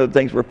 which is one of the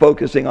things we're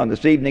focusing on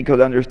this evening,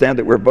 because I understand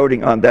that we're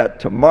voting on that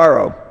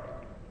tomorrow.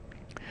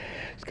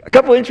 A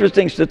couple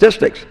interesting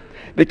statistics.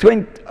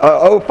 Between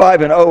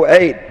 05 and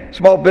 08,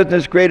 small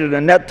business created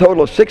a net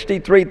total of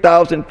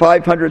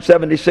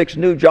 63,576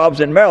 new jobs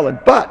in Maryland.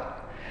 But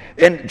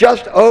in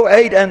just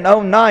 08 and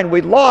 09,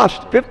 we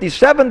lost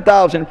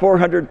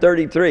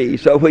 57,433.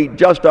 So we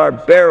just are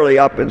barely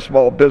up in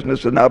small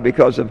businesses now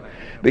because of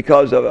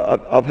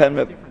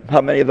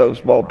how many of those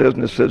small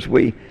businesses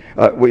we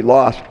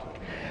lost.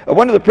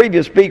 One of the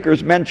previous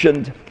speakers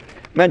mentioned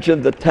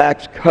the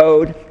tax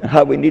code and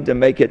how we need to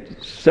make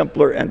it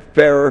simpler and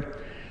fairer.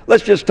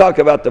 Let's just talk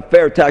about the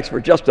fair tax for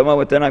just a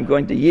moment, then I'm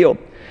going to yield.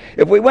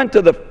 If we went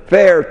to the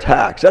fair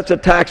tax, that's a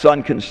tax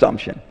on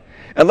consumption.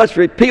 And let's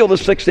repeal the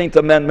 16th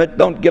Amendment.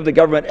 Don't give the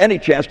government any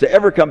chance to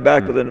ever come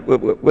back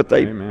with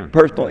a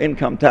personal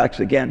income tax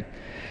again.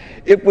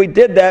 If we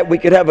did that, we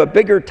could have a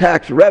bigger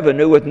tax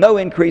revenue with no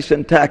increase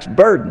in tax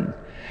burden.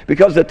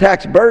 Because the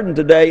tax burden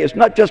today is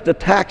not just the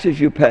taxes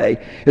you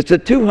pay, it's the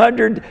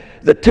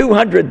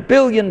 $200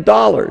 billion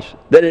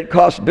that it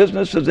costs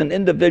businesses and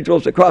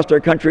individuals across our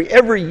country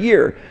every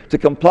year to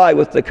comply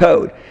with the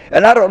code.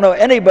 And I don't know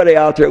anybody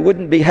out there who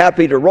wouldn't be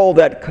happy to roll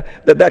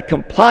that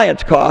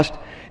compliance cost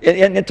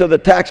into the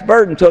tax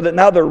burden so that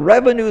now the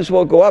revenues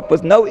will go up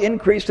with no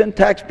increase in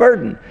tax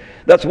burden.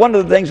 That's one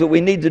of the things that we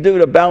need to do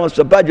to balance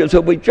the budget. So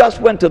if we just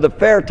went to the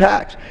fair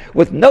tax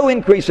with no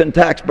increase in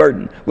tax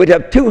burden, we'd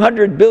have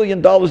 $200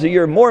 billion a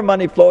year more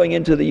money flowing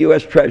into the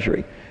U.S.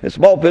 Treasury. And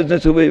small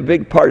business will be a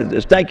big part of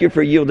this. Thank you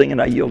for yielding, and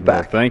I yield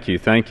back. Well,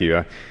 thank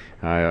you.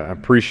 I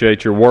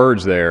appreciate your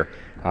words there.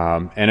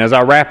 And as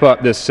I wrap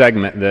up this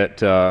segment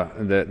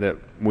that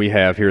we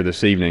have here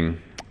this evening,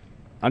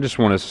 I just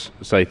want to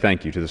say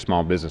thank you to the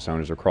small business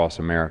owners across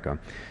America.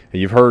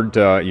 You've heard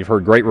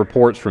great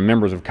reports from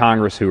members of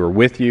Congress who are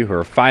with you, who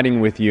are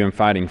fighting with you and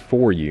fighting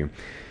for you.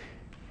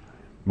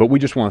 But we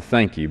just want to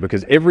thank you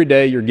because every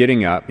day you're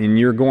getting up and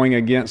you're going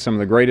against some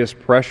of the greatest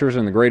pressures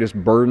and the greatest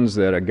burdens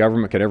that a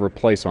government could ever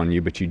place on you,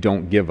 but you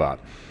don't give up.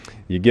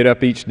 You get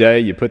up each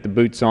day, you put the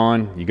boots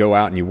on, you go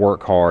out and you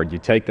work hard. You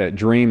take that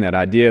dream, that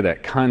idea,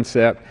 that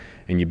concept,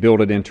 and you build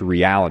it into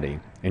reality.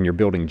 And you're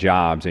building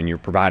jobs and you're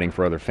providing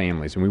for other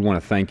families. And we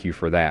want to thank you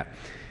for that.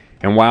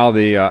 And while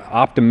the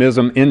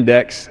optimism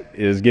index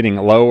is getting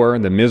lower,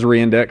 the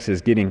misery index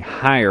is getting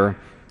higher,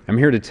 I'm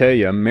here to tell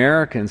you,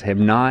 Americans have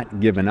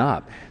not given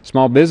up.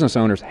 Small business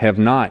owners have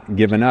not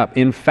given up.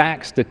 In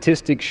fact,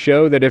 statistics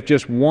show that if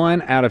just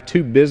 1 out of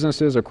 2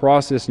 businesses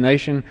across this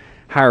nation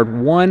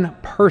hired one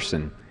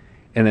person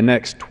in the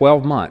next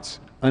 12 months,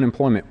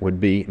 unemployment would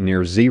be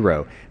near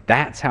zero.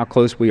 That's how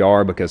close we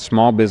are because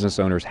small business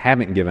owners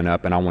haven't given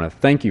up, and I want to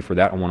thank you for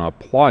that. I want to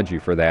applaud you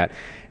for that,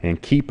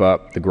 and keep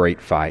up the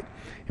great fight.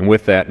 And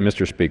with that,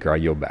 Mr. Speaker, I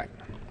yield back.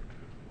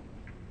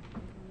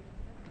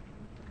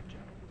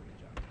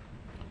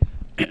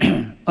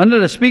 Under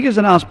the Speaker's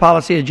announced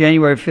policy of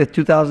January 5,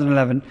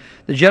 2011,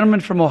 the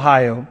gentleman from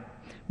Ohio,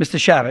 Mr.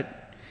 Chabot,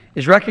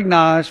 is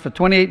recognized for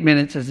 28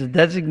 minutes as the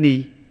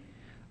designee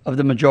of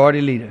the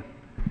Majority Leader.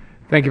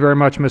 Thank you very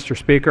much, Mr.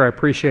 Speaker. I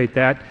appreciate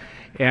that.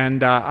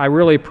 And I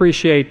really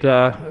appreciate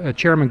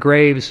Chairman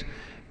Graves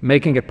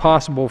making it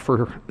possible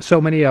for so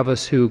many of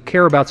us who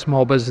care about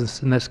small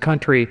business in this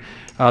country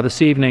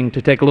this evening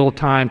to take a little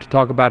time to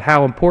talk about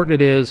how important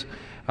it is,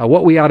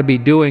 what we ought to be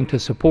doing to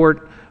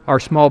support our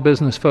small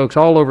business folks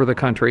all over the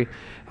country.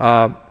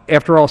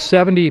 After all,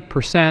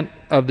 70%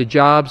 of the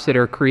jobs that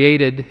are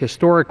created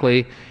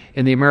historically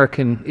in the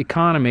American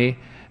economy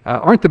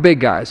aren't the big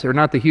guys. They're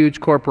not the huge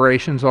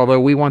corporations,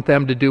 although we want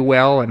them to do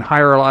well and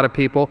hire a lot of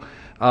people.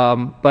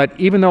 But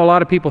even though a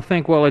lot of people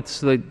think, well,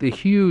 it's the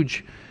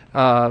huge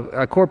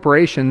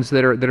corporations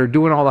that are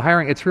doing all the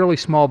hiring, it's really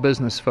small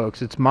business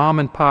folks. It's mom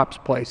and pop's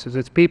places.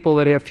 It's people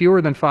that have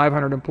fewer than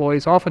 500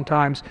 employees,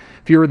 oftentimes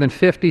fewer than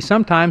 50.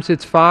 Sometimes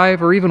it's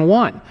 5 or even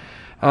 1.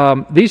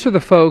 These are the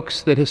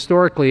folks that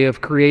historically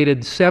have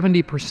created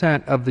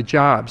 70% of the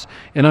jobs.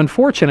 And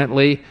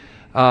unfortunately,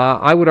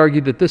 I would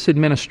argue that this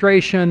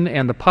administration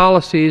and the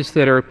policies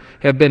that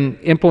have been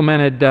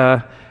implemented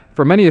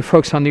for many of the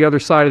folks on the other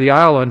side of the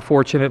aisle,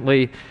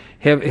 unfortunately,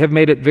 have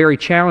made it very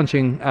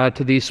challenging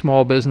to these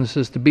small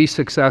businesses to be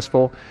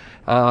successful,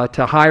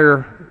 to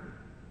hire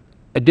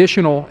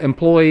additional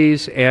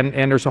employees, and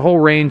there's a whole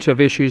range of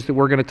issues that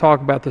we're going to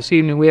talk about this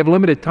evening. We have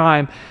limited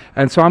time,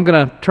 and so I'm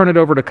going to turn it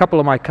over to a couple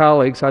of my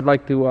colleagues. I'd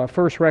like to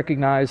first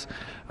recognize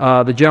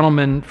the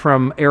gentleman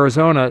from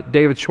Arizona,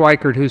 David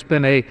Schweikert, who's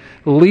been a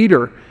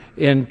leader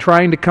in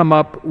trying to come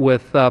up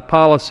with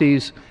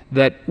policies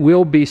that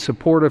will be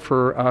supportive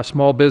for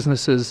small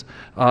businesses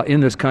in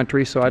this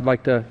country. So I'd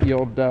like to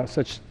yield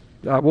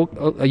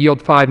we'll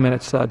yield 5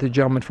 minutes to the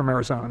gentleman from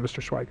Arizona,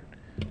 Mr. Schweikert.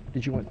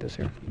 Did you want this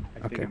here?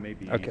 I think it may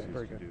be okay, easiest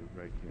very to good. do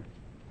right here.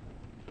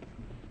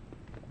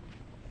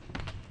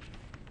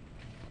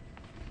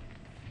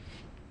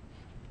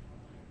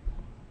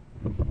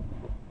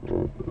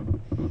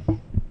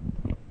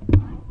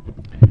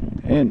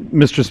 And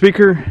Mr.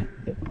 Speaker,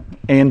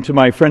 and to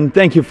my friend,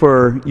 thank you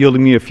for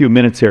yielding me a few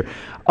minutes here.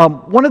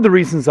 One of the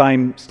reasons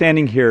I'm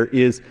standing here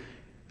is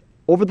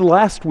over the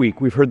last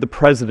week we've heard the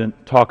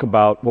President talk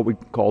about what we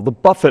call the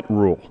Buffett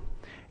rule,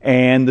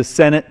 and the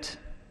Senate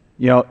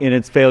in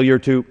its failure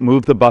to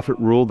move the Buffett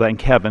rule, thank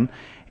Kevin,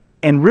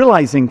 and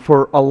realizing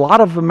for a lot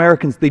of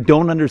Americans, they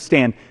don't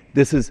understand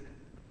this is,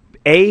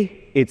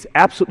 it's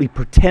absolutely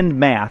pretend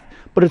math,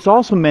 but it's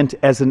also meant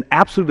as an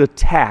absolute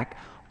attack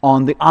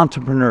on the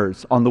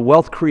entrepreneurs, on the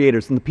wealth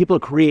creators, and the people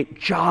that create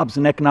jobs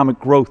and economic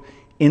growth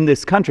in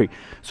this country.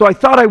 So I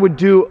thought I would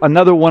do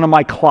another one of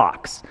my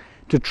clocks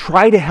to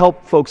try to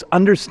help folks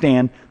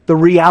understand the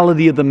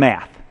reality of the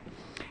math.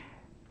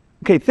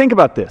 Okay, think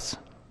about this.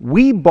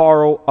 We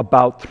borrow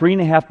about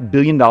 $3.5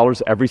 billion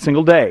every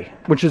single day,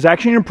 which is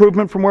actually an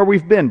improvement from where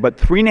we've been, but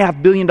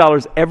 $3.5 billion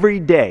every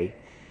day.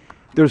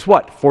 There's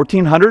what,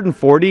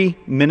 1,440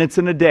 minutes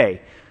in a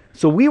day.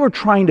 So we were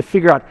trying to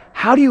figure out,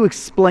 how do you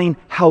explain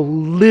how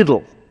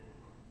little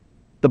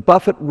the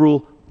Buffett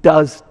rule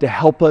does to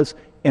help us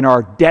in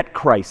our debt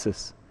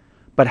crisis,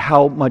 but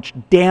how much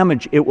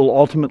damage it will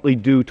ultimately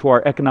do to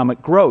our economic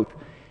growth.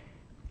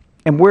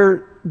 And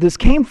where this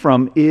came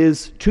from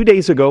is 2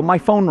 days ago, my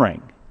phone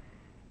rang.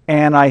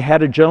 And I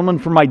had a gentleman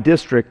from my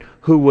district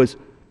who was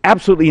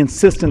absolutely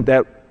insistent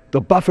that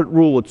the Buffett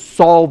rule would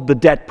solve the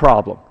debt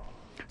problem.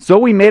 So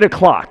we made a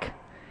clock,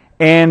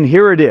 and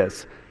here it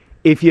is.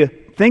 If you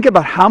think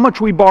about how much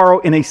we borrow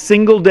in a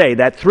single day,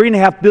 that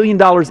 $3.5 billion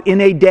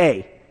in a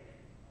day,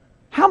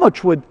 how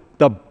much would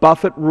the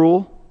Buffett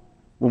rule,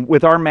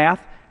 with our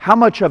math, how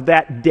much of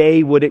that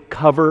day would it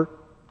cover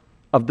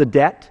of the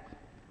debt?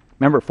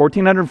 Remember,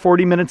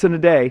 1,440 minutes in a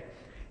day.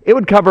 It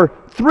would cover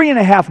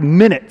 3.5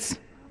 minutes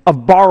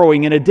of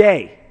borrowing in a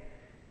day.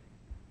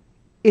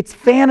 It's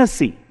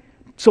fantasy.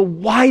 So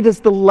why does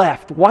the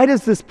left, why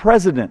does this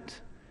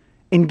president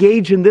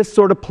engage in this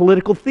sort of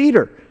political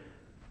theater?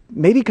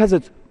 Maybe because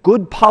it's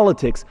good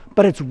politics,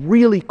 but it's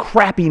really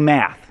crappy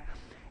math.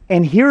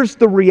 And here's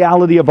the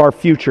reality of our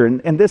future,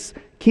 and this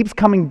keeps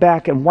coming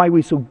back, and why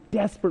we so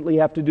desperately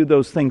have to do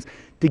those things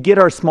to get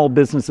our small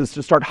businesses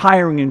to start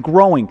hiring and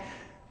growing.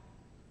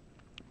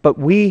 But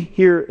we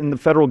here in the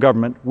federal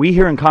government, we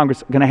here in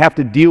Congress, are going to have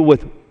to deal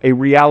with a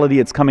reality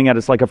that's coming at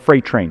us like a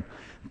freight train.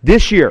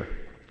 This year,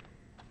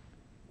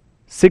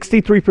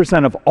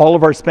 63% of all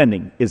of our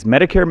spending is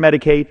Medicare,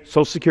 Medicaid,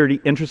 Social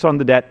Security, interest on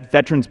the debt,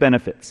 veterans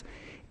benefits.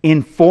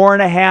 In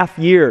 4.5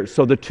 years,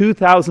 so the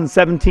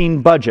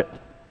 2017 budget,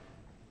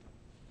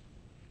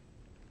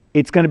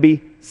 it's going to be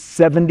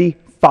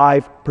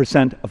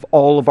 75% of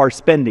all of our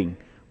spending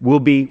will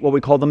be what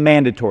we call the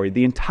mandatory,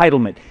 the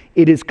entitlement.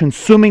 It is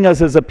consuming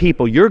us as a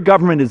people. Your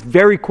government is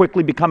very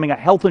quickly becoming a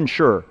health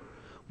insurer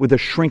with a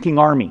shrinking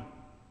army.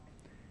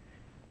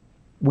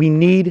 We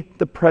need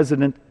the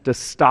president to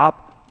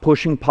stop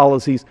pushing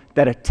policies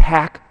that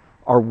attack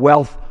our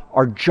wealth,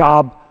 our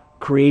job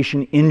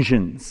creation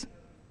engines.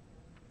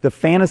 The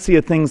fantasy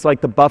of things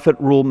like the Buffett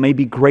rule may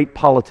be great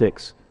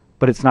politics,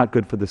 but it's not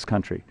good for this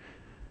country.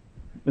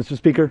 Mr.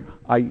 Speaker,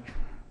 I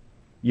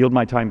yield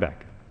my time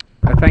back.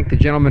 I thank the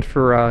gentleman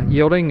for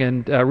yielding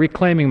and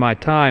reclaiming my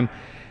time.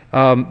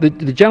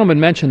 The gentleman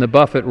mentioned the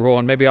Buffett rule,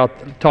 and maybe I'll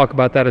talk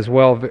about that as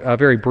well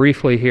very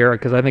briefly here,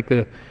 because I think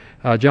the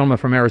gentleman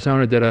from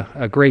Arizona did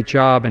a great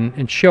job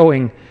in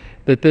showing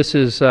that this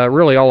is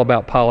really all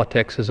about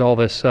politics, as all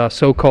this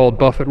so-called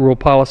Buffett rule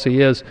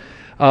policy is.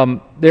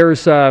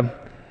 There's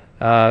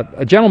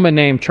a gentleman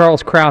named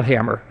Charles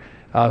Krauthammer,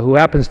 who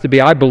happens to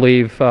be, I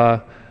believe,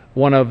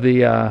 one of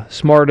the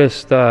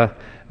smartest,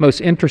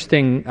 most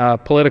interesting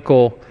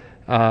political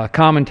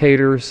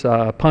commentators,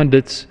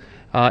 pundits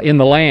in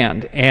the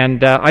land.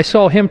 And I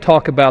saw him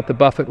talk about the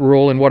Buffett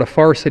rule and what a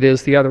farce it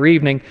is the other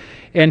evening.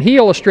 And he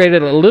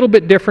illustrated it a little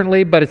bit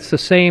differently, but it's the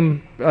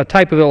same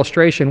type of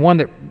illustration, one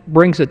that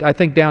brings it, I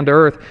think, down to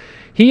earth.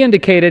 He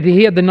indicated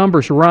he had the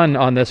numbers run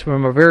on this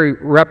from a very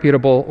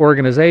reputable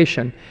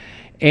organization.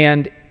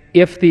 And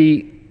if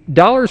the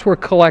dollars were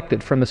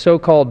collected from the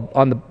so-called,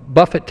 on the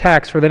Buffett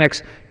tax for the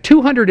next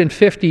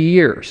 250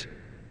 years,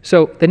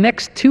 so the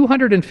next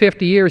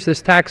 250 years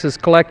this tax is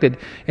collected,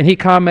 and he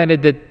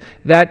commented that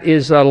that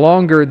is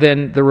longer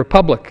than the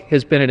Republic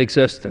has been in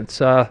existence.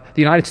 The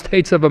United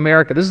States of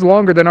America, this is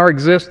longer than our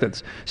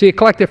existence. So you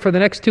collect it for the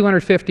next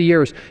 250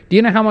 years. Do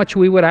you know how much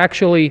we would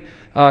actually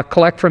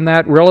collect from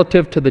that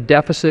relative to the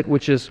deficit,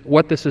 which is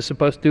what this is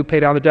supposed to do, pay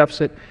down the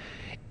deficit?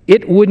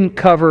 It wouldn't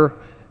cover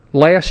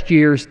last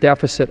year's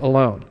deficit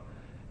alone.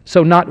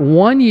 So not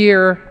 1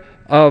 year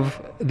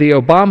of the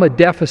Obama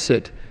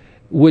deficit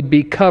would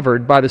be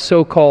covered by the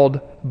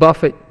so-called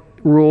Buffett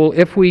rule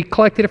if we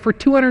collected it for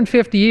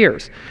 250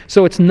 years.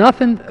 So it's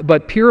nothing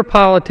but pure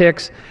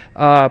politics.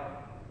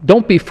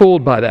 Don't be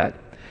fooled by that.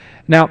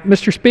 Now,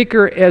 Mr.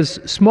 Speaker, as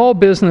small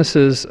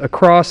businesses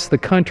across the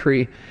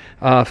country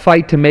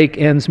fight to make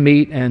ends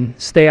meet and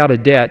stay out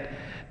of debt,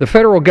 the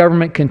federal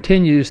government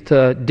continues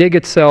to dig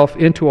itself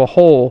into a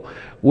hole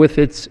with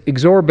its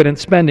exorbitant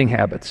spending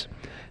habits.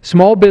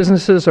 Small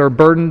businesses are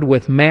burdened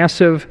with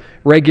massive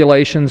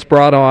regulations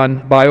brought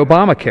on by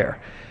Obamacare.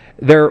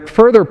 They're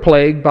further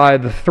plagued by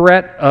the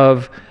threat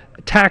of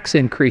tax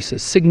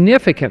increases,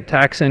 significant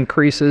tax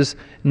increases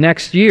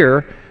next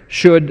year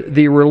should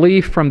the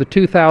relief from the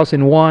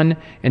 2001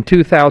 and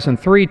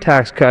 2003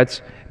 tax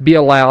cuts be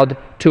allowed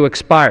to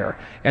expire.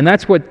 And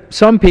that's what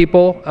some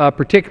people,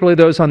 particularly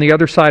those on the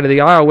other side of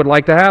the aisle, would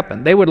like to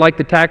happen. They would like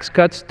the tax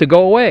cuts to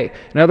go away.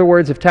 In other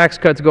words, if tax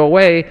cuts go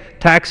away,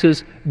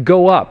 taxes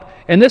go up.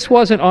 And this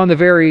wasn't on the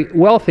very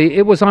wealthy,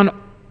 it was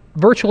on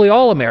virtually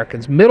all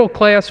Americans,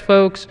 middle-class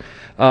folks,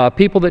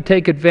 people that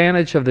take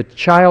advantage of the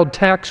child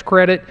tax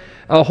credit,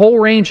 a whole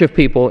range of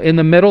people in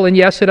the middle, and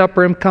yes, at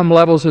upper income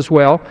levels as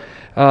well.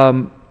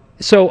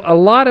 So a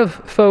lot of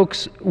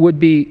folks would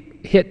be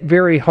hit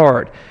very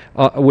hard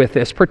with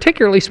this,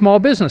 particularly small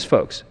business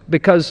folks,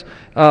 because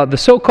the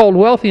so-called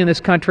wealthy in this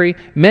country,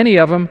 many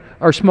of them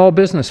are small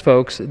business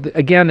folks.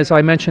 Again, as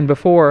I mentioned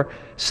before,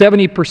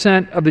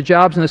 70% of the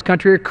jobs in this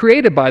country are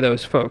created by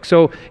those folks.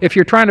 So if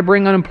you're trying to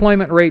bring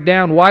unemployment rate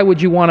down, why would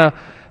you want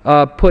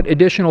to put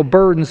additional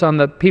burdens on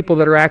the people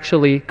that are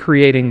actually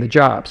creating the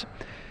jobs?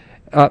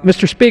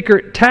 Mr.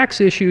 Speaker,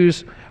 tax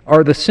issues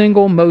are the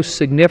single most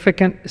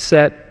significant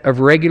set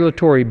of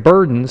regulatory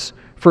burdens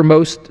for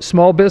most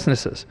small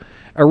businesses.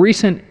 A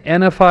recent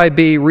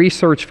NFIB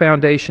Research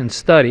Foundation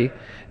study,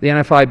 the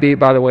NFIB,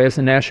 by the way, is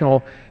the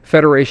National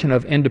Federation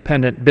of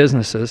Independent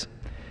Businesses,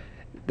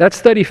 that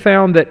study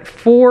found that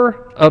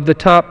 4 of the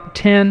top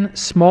 10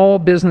 small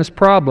business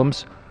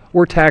problems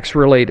were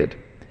tax-related.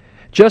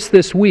 Just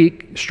this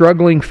week,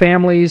 struggling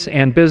families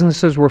and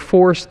businesses were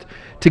forced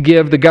to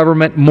give the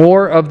government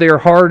more of their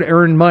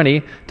hard-earned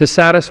money to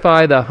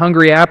satisfy the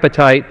hungry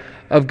appetite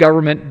of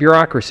government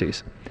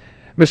bureaucracies.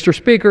 Mr.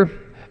 Speaker,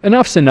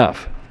 enough's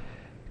enough.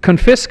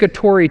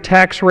 Confiscatory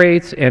tax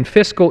rates and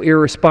fiscal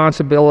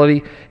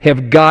irresponsibility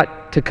have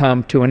got to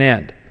come to an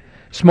end.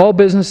 Small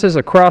businesses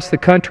across the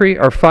country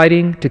are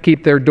fighting to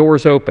keep their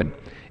doors open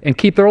and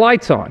keep their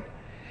lights on.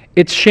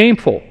 It's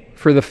shameful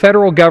for the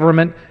federal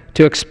government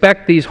to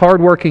expect these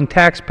hardworking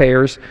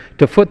taxpayers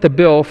to foot the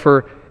bill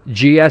for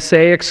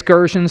GSA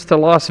excursions to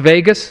Las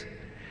Vegas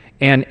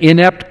and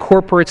inept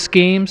corporate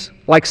schemes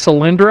like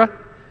Solyndra,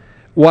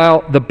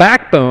 while the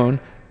backbone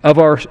of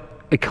our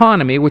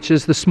economy, which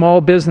is the small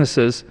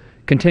businesses,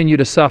 continue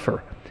to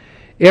suffer.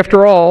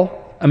 After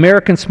all,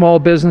 American small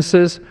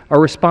businesses are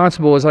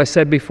responsible, as I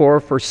said before,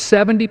 for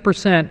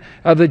 70%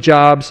 of the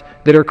jobs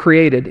that are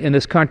created in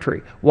this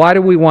country. Why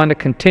do we want to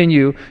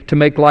continue to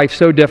make life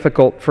so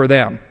difficult for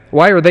them?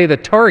 Why are they the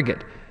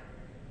target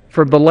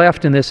for the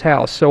left in this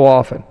House so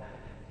often?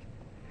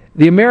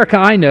 The America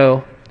I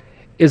know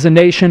is a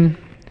nation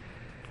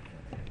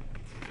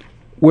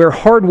where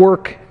hard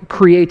work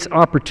creates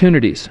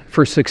opportunities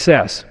for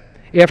success.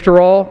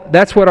 After all,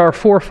 that's what our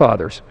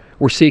forefathers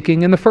were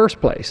seeking in the first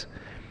place.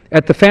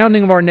 At the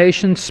founding of our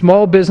nation,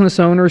 small business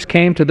owners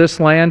came to this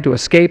land to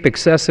escape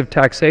excessive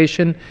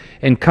taxation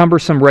and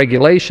cumbersome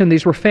regulation.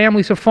 These were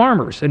families of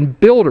farmers and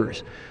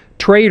builders,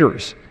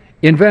 traders,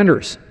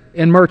 inventors,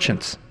 and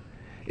merchants.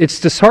 It's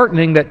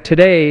disheartening that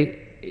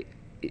today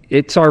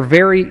it's our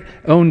very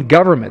own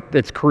government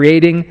that's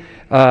creating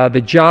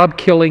the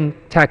job-killing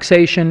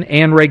taxation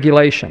and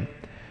regulation.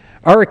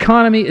 Our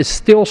economy is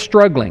still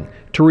struggling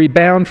to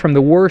rebound from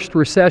the worst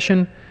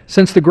recession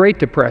since the Great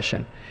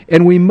Depression,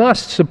 and we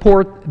must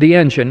support the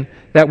engine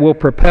that will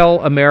propel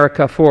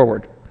America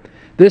forward.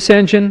 This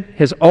engine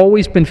has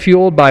always been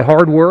fueled by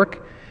hard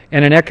work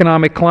and an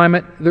economic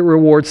climate that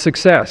rewards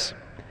success.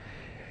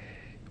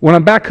 When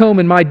I'm back home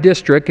in my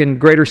district in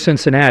Greater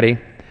Cincinnati,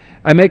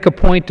 I make a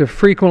point to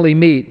frequently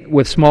meet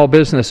with small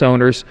business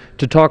owners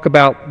to talk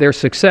about their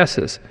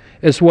successes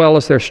as well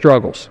as their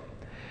struggles.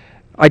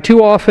 I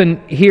too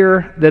often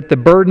hear that the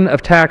burden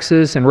of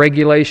taxes and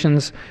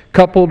regulations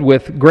coupled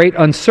with great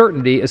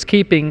uncertainty is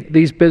keeping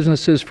these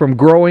businesses from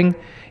growing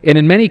and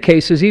in many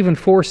cases even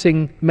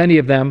forcing many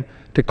of them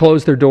to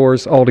close their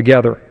doors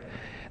altogether.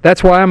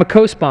 That's why I'm a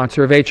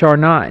co-sponsor of H.R.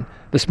 9,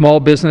 the Small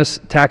Business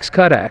Tax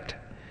Cut Act.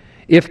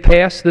 If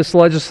passed, this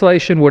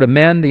legislation would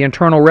amend the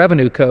Internal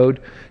Revenue Code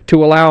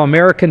to allow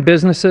American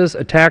businesses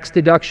a tax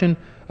deduction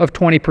of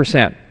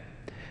 20%.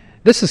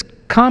 This is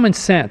common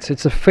sense.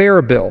 It's a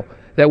fair bill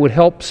that would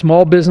help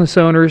small business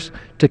owners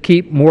to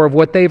keep more of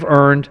what they've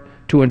earned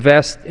to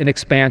invest in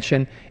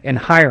expansion and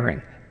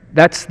hiring.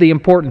 That's the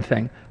important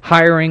thing,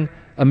 hiring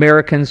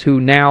Americans who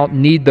now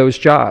need those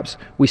jobs.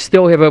 We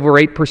still have over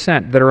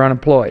 8% that are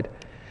unemployed.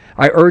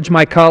 I urge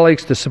my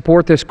colleagues to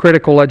support this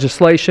critical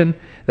legislation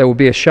that will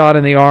be a shot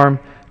in the arm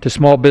to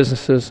small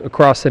businesses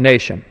across the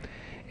nation.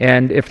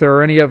 And if there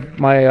are any of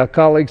my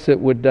colleagues that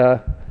would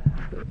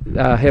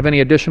have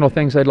any additional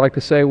things I'd like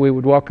to say, we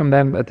would welcome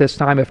them at this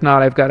time. If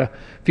not, I've got a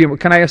few more.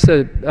 Can I ask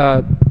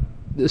the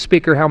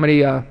Speaker how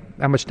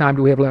much time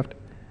do we have left?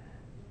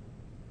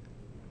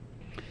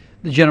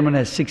 The gentleman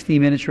has 16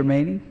 minutes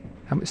remaining.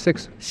 How much?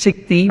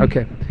 16.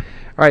 Okay. All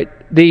right.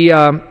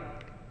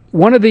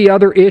 One of the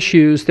other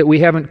issues that we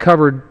haven't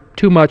covered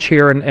too much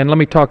here, and let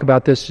me talk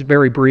about this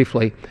very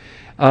briefly,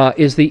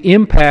 is the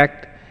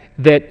impact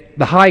that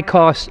the high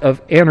cost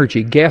of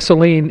energy,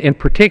 gasoline in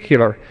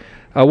particular,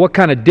 what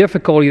kind of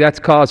difficulty that's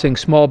causing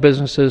small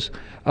businesses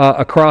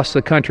across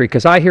the country.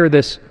 Because I hear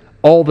this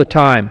all the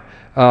time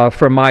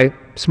from my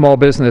small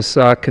business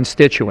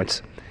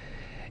constituents.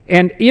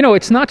 And, you know,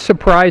 it's not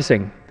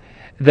surprising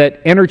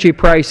that energy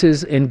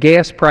prices and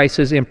gas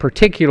prices in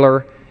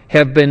particular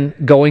have been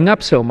going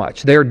up so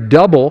much. They're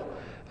double,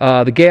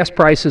 the gas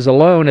prices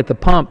alone at the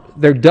pump,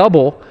 they're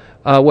double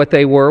what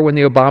they were when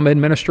the Obama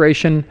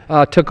administration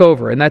took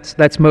over, and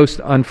that's most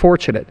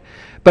unfortunate.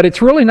 But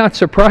it's really not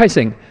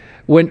surprising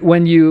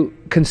when you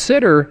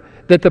consider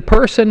that the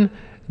person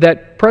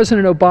that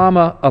President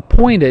Obama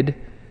appointed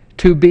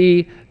to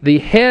be the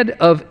head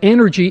of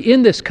energy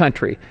in this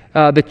country,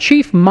 the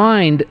chief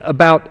mind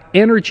about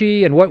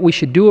energy and what we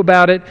should do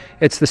about it,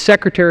 it's the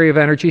Secretary of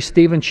Energy,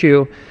 Stephen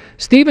Chu.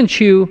 Stephen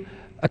Chu,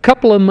 a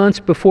couple of months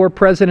before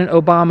President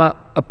Obama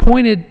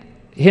appointed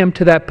him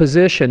to that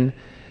position,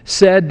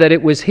 said that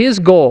it was his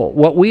goal,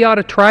 what we ought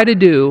to try to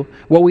do,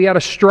 what we ought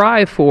to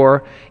strive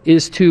for,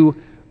 is to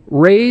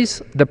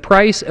raise the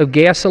price of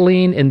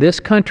gasoline in this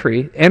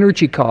country,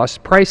 energy costs,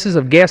 prices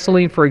of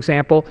gasoline, for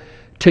example,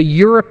 to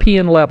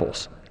European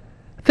levels.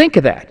 Think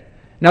of that.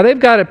 Now, they've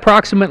got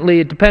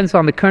approximately, it depends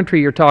on the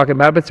country you're talking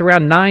about, but it's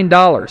around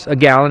 $9 a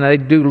gallon. They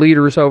do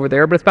liters over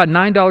there, but it's about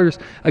 $9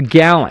 a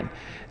gallon.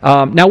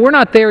 Now, we're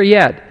not there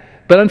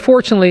yet, but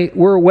unfortunately,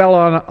 we're well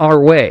on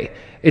our way.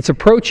 It's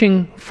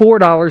approaching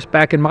 $4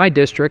 back in my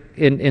district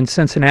in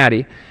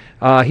Cincinnati.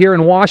 Here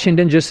in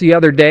Washington, just the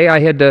other day, I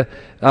had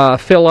to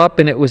fill up,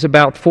 and it was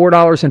about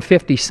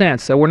 $4.50.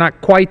 So we're not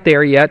quite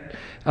there yet,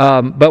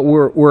 but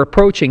we're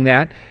approaching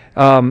that.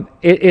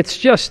 It's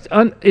just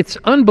it's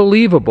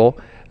unbelievable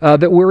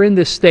that we're in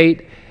this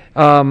state,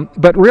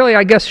 but really,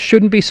 I guess,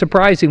 shouldn't be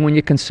surprising when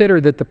you consider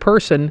that the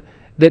person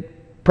that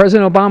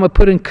President Obama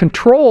put in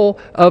control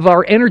of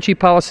our energy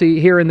policy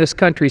here in this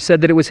country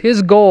said that it was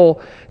his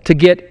goal to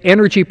get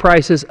energy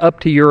prices up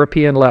to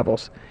European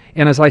levels.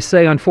 And as I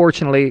say,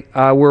 unfortunately,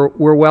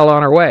 we're well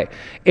on our way.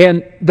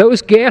 And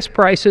those gas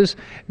prices,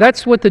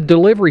 that's what the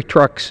delivery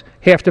trucks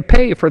have to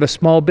pay for the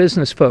small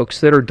business folks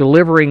that are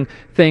delivering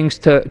things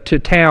to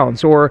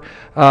towns, or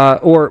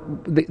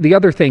the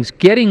other things.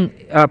 Getting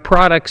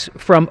products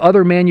from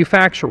other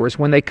manufacturers,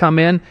 when they come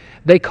in,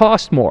 they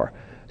cost more.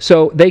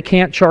 So they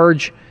can't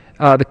charge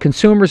the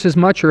consumers as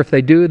much, or if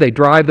they do, they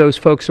drive those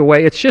folks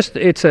away.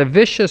 It's a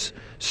vicious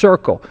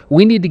circle.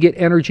 We need to get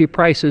energy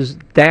prices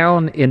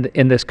down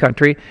in this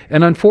country,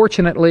 and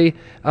unfortunately,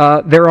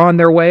 they're on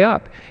their way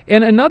up.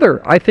 And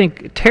another, I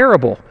think,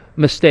 terrible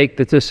mistake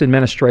that this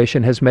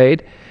administration has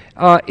made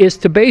is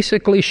to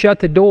basically shut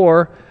the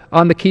door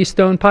on the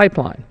Keystone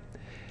Pipeline.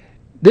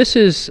 This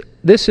is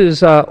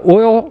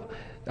oil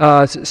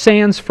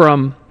sands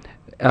from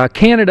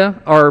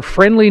Canada, our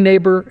friendly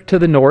neighbor to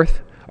the north,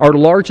 our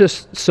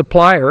largest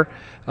supplier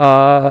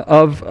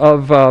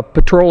of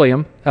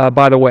petroleum,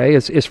 by the way,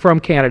 is from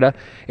Canada.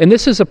 And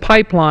this is a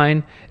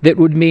pipeline that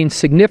would mean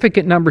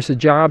significant numbers of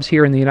jobs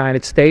here in the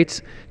United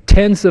States,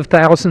 tens of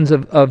thousands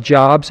of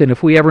jobs. And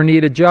if we ever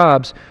needed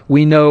jobs,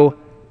 we know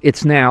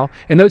it's now.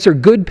 And those are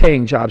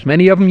good-paying jobs,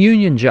 many of them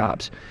union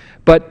jobs.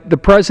 But the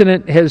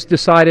president has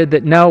decided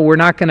that, no, we're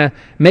not going to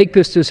make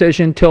this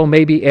decision till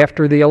maybe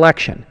after the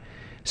election.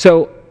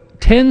 So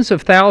tens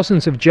of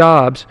thousands of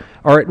jobs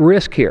are at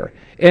risk here.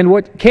 And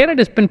what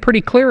Canada's been pretty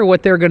clear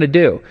what they're going to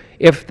do.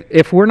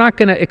 If we're not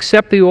going to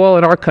accept the oil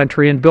in our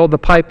country and build the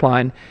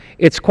pipeline,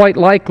 it's quite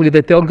likely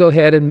that they'll go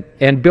ahead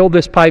and build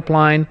this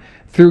pipeline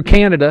through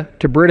Canada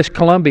to British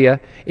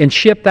Columbia and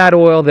ship that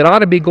oil that ought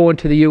to be going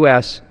to the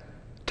U.S.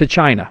 to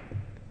China.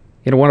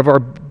 You know, one of our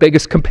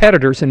biggest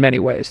competitors in many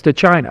ways, to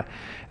China.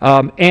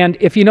 And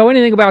if you know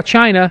anything about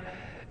China,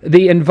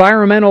 the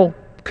environmental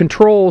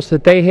controls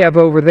that they have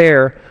over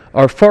there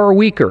are far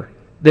weaker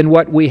than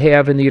what we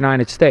have in the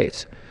United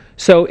States.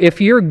 So if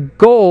your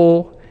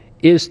goal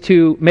is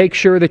to make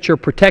sure that you're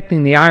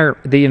protecting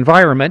the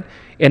environment,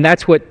 and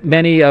that's what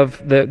many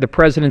of the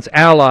president's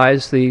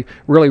allies, the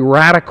really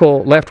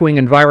radical left-wing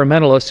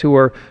environmentalists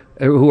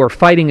who are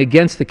fighting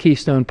against the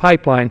Keystone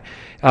Pipeline,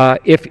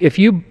 if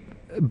you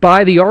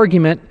buy the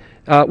argument,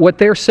 what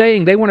they're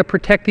saying, they want to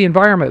protect the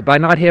environment by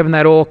not having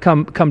that oil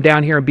come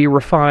down here and be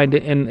refined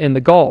in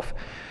the Gulf.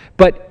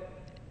 But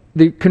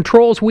the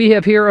controls we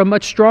have here are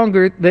much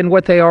stronger than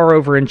what they are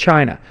over in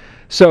China.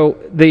 So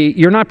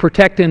you're not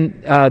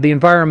protecting the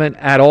environment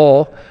at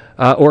all,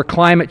 or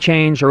climate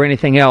change or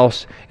anything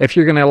else, if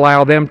you're going to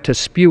allow them to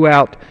spew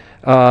out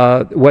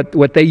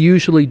what they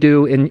usually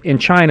do in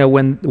China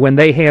when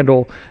they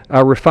handle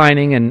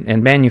refining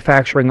and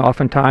manufacturing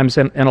oftentimes,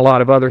 and a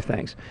lot of other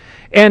things.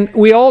 And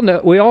we all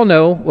know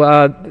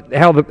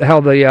how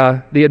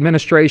the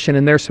administration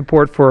and their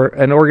support for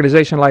an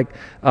organization like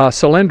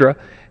Solyndra,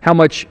 how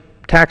much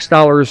tax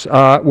dollars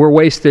were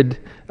wasted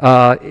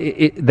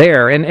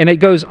there, and it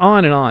goes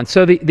on and on.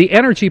 So the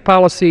energy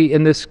policy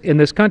in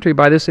this country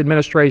by this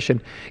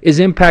administration is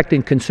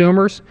impacting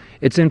consumers.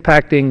 It's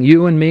impacting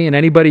you and me and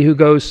anybody who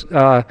goes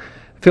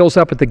fills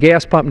up at the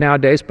gas pump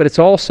nowadays. But it's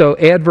also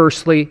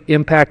adversely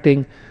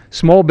impacting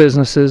small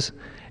businesses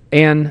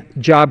and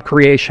job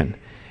creation.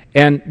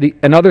 And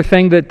another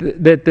thing that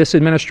this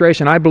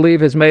administration, I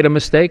believe, has made a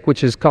mistake,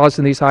 which is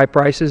causing these high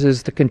prices,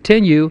 is to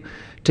continue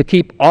to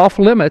keep off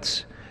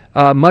limits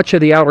much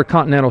of the outer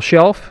continental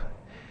shelf.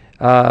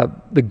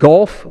 The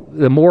Gulf,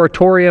 the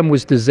moratorium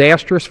was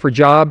disastrous for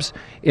jobs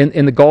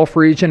in the Gulf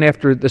region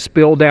after the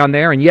spill down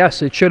there. And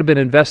yes, it should have been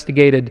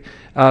investigated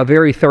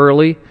very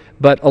thoroughly.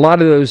 But a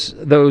lot of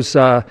those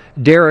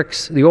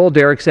derricks, the oil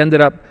derricks,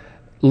 ended up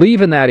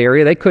leaving that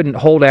area. They couldn't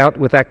hold out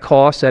with that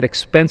cost, that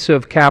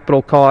expensive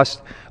capital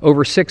cost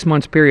over a 6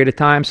 months period of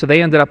time. So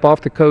they ended up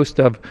off the coast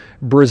of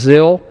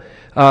Brazil,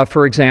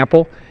 for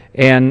example.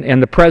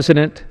 And the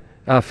president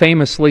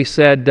famously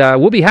said,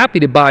 "We'll be happy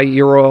to buy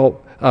your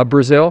oil,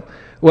 Brazil."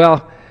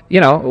 Well, you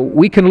know,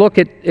 we can look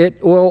at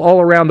oil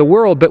all around the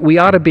world, but we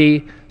ought to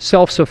be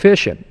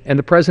self-sufficient. And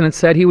the president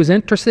said he was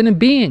interested in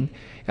being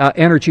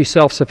energy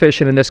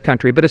self-sufficient in this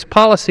country, but his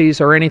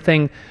policies are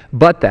anything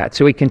but that.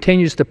 So he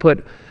continues to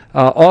put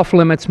off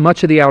limits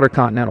much of the outer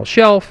continental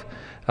shelf,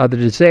 the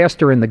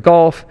disaster in the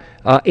Gulf,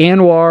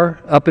 Anwar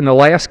up in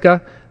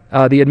Alaska.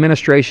 The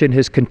administration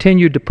has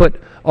continued to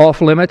put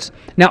off limits.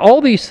 Now, all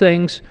these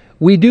things,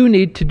 we do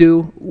need to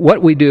do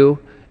what we do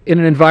in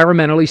an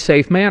environmentally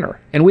safe manner,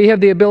 and we have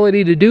the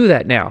ability to do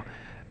that now.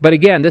 But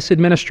again, this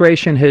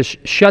administration has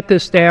shut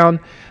this down.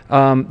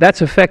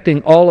 That's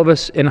affecting all of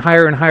us in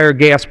higher and higher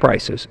gas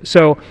prices.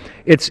 So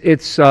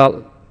it's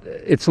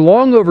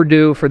long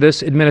overdue for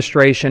this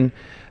administration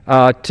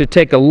to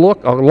take a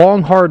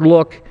long, hard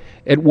look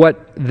at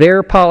what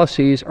their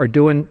policies are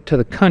doing to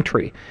the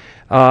country,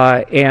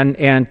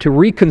 and to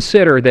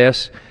reconsider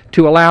this,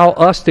 to allow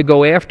us to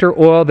go after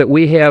oil that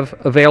we have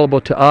available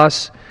to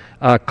us,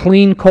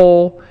 clean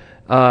coal,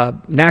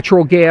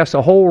 natural gas,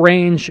 a whole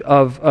range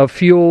of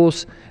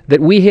fuels that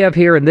we have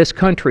here in this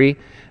country,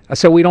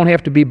 so we don't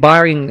have to be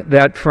buying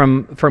that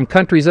from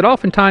countries that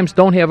oftentimes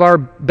don't have our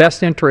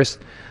best interest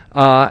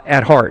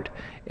at heart.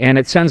 And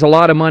it sends a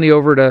lot of money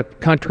over to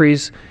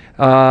countries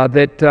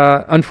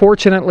that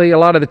unfortunately a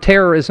lot of the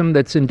terrorism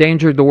that's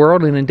endangered the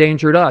world and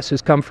endangered us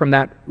has come from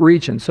that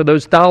region. So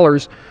those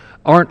dollars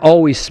aren't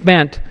always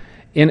spent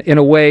in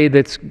a way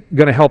that's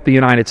going to help the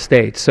United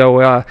States.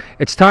 So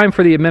it's time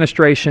for the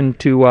administration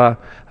to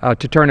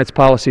turn its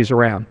policies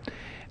around.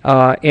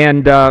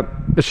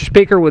 Mr.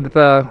 Speaker,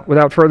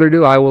 without further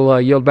ado, I will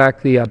yield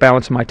back the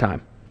balance of my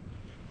time.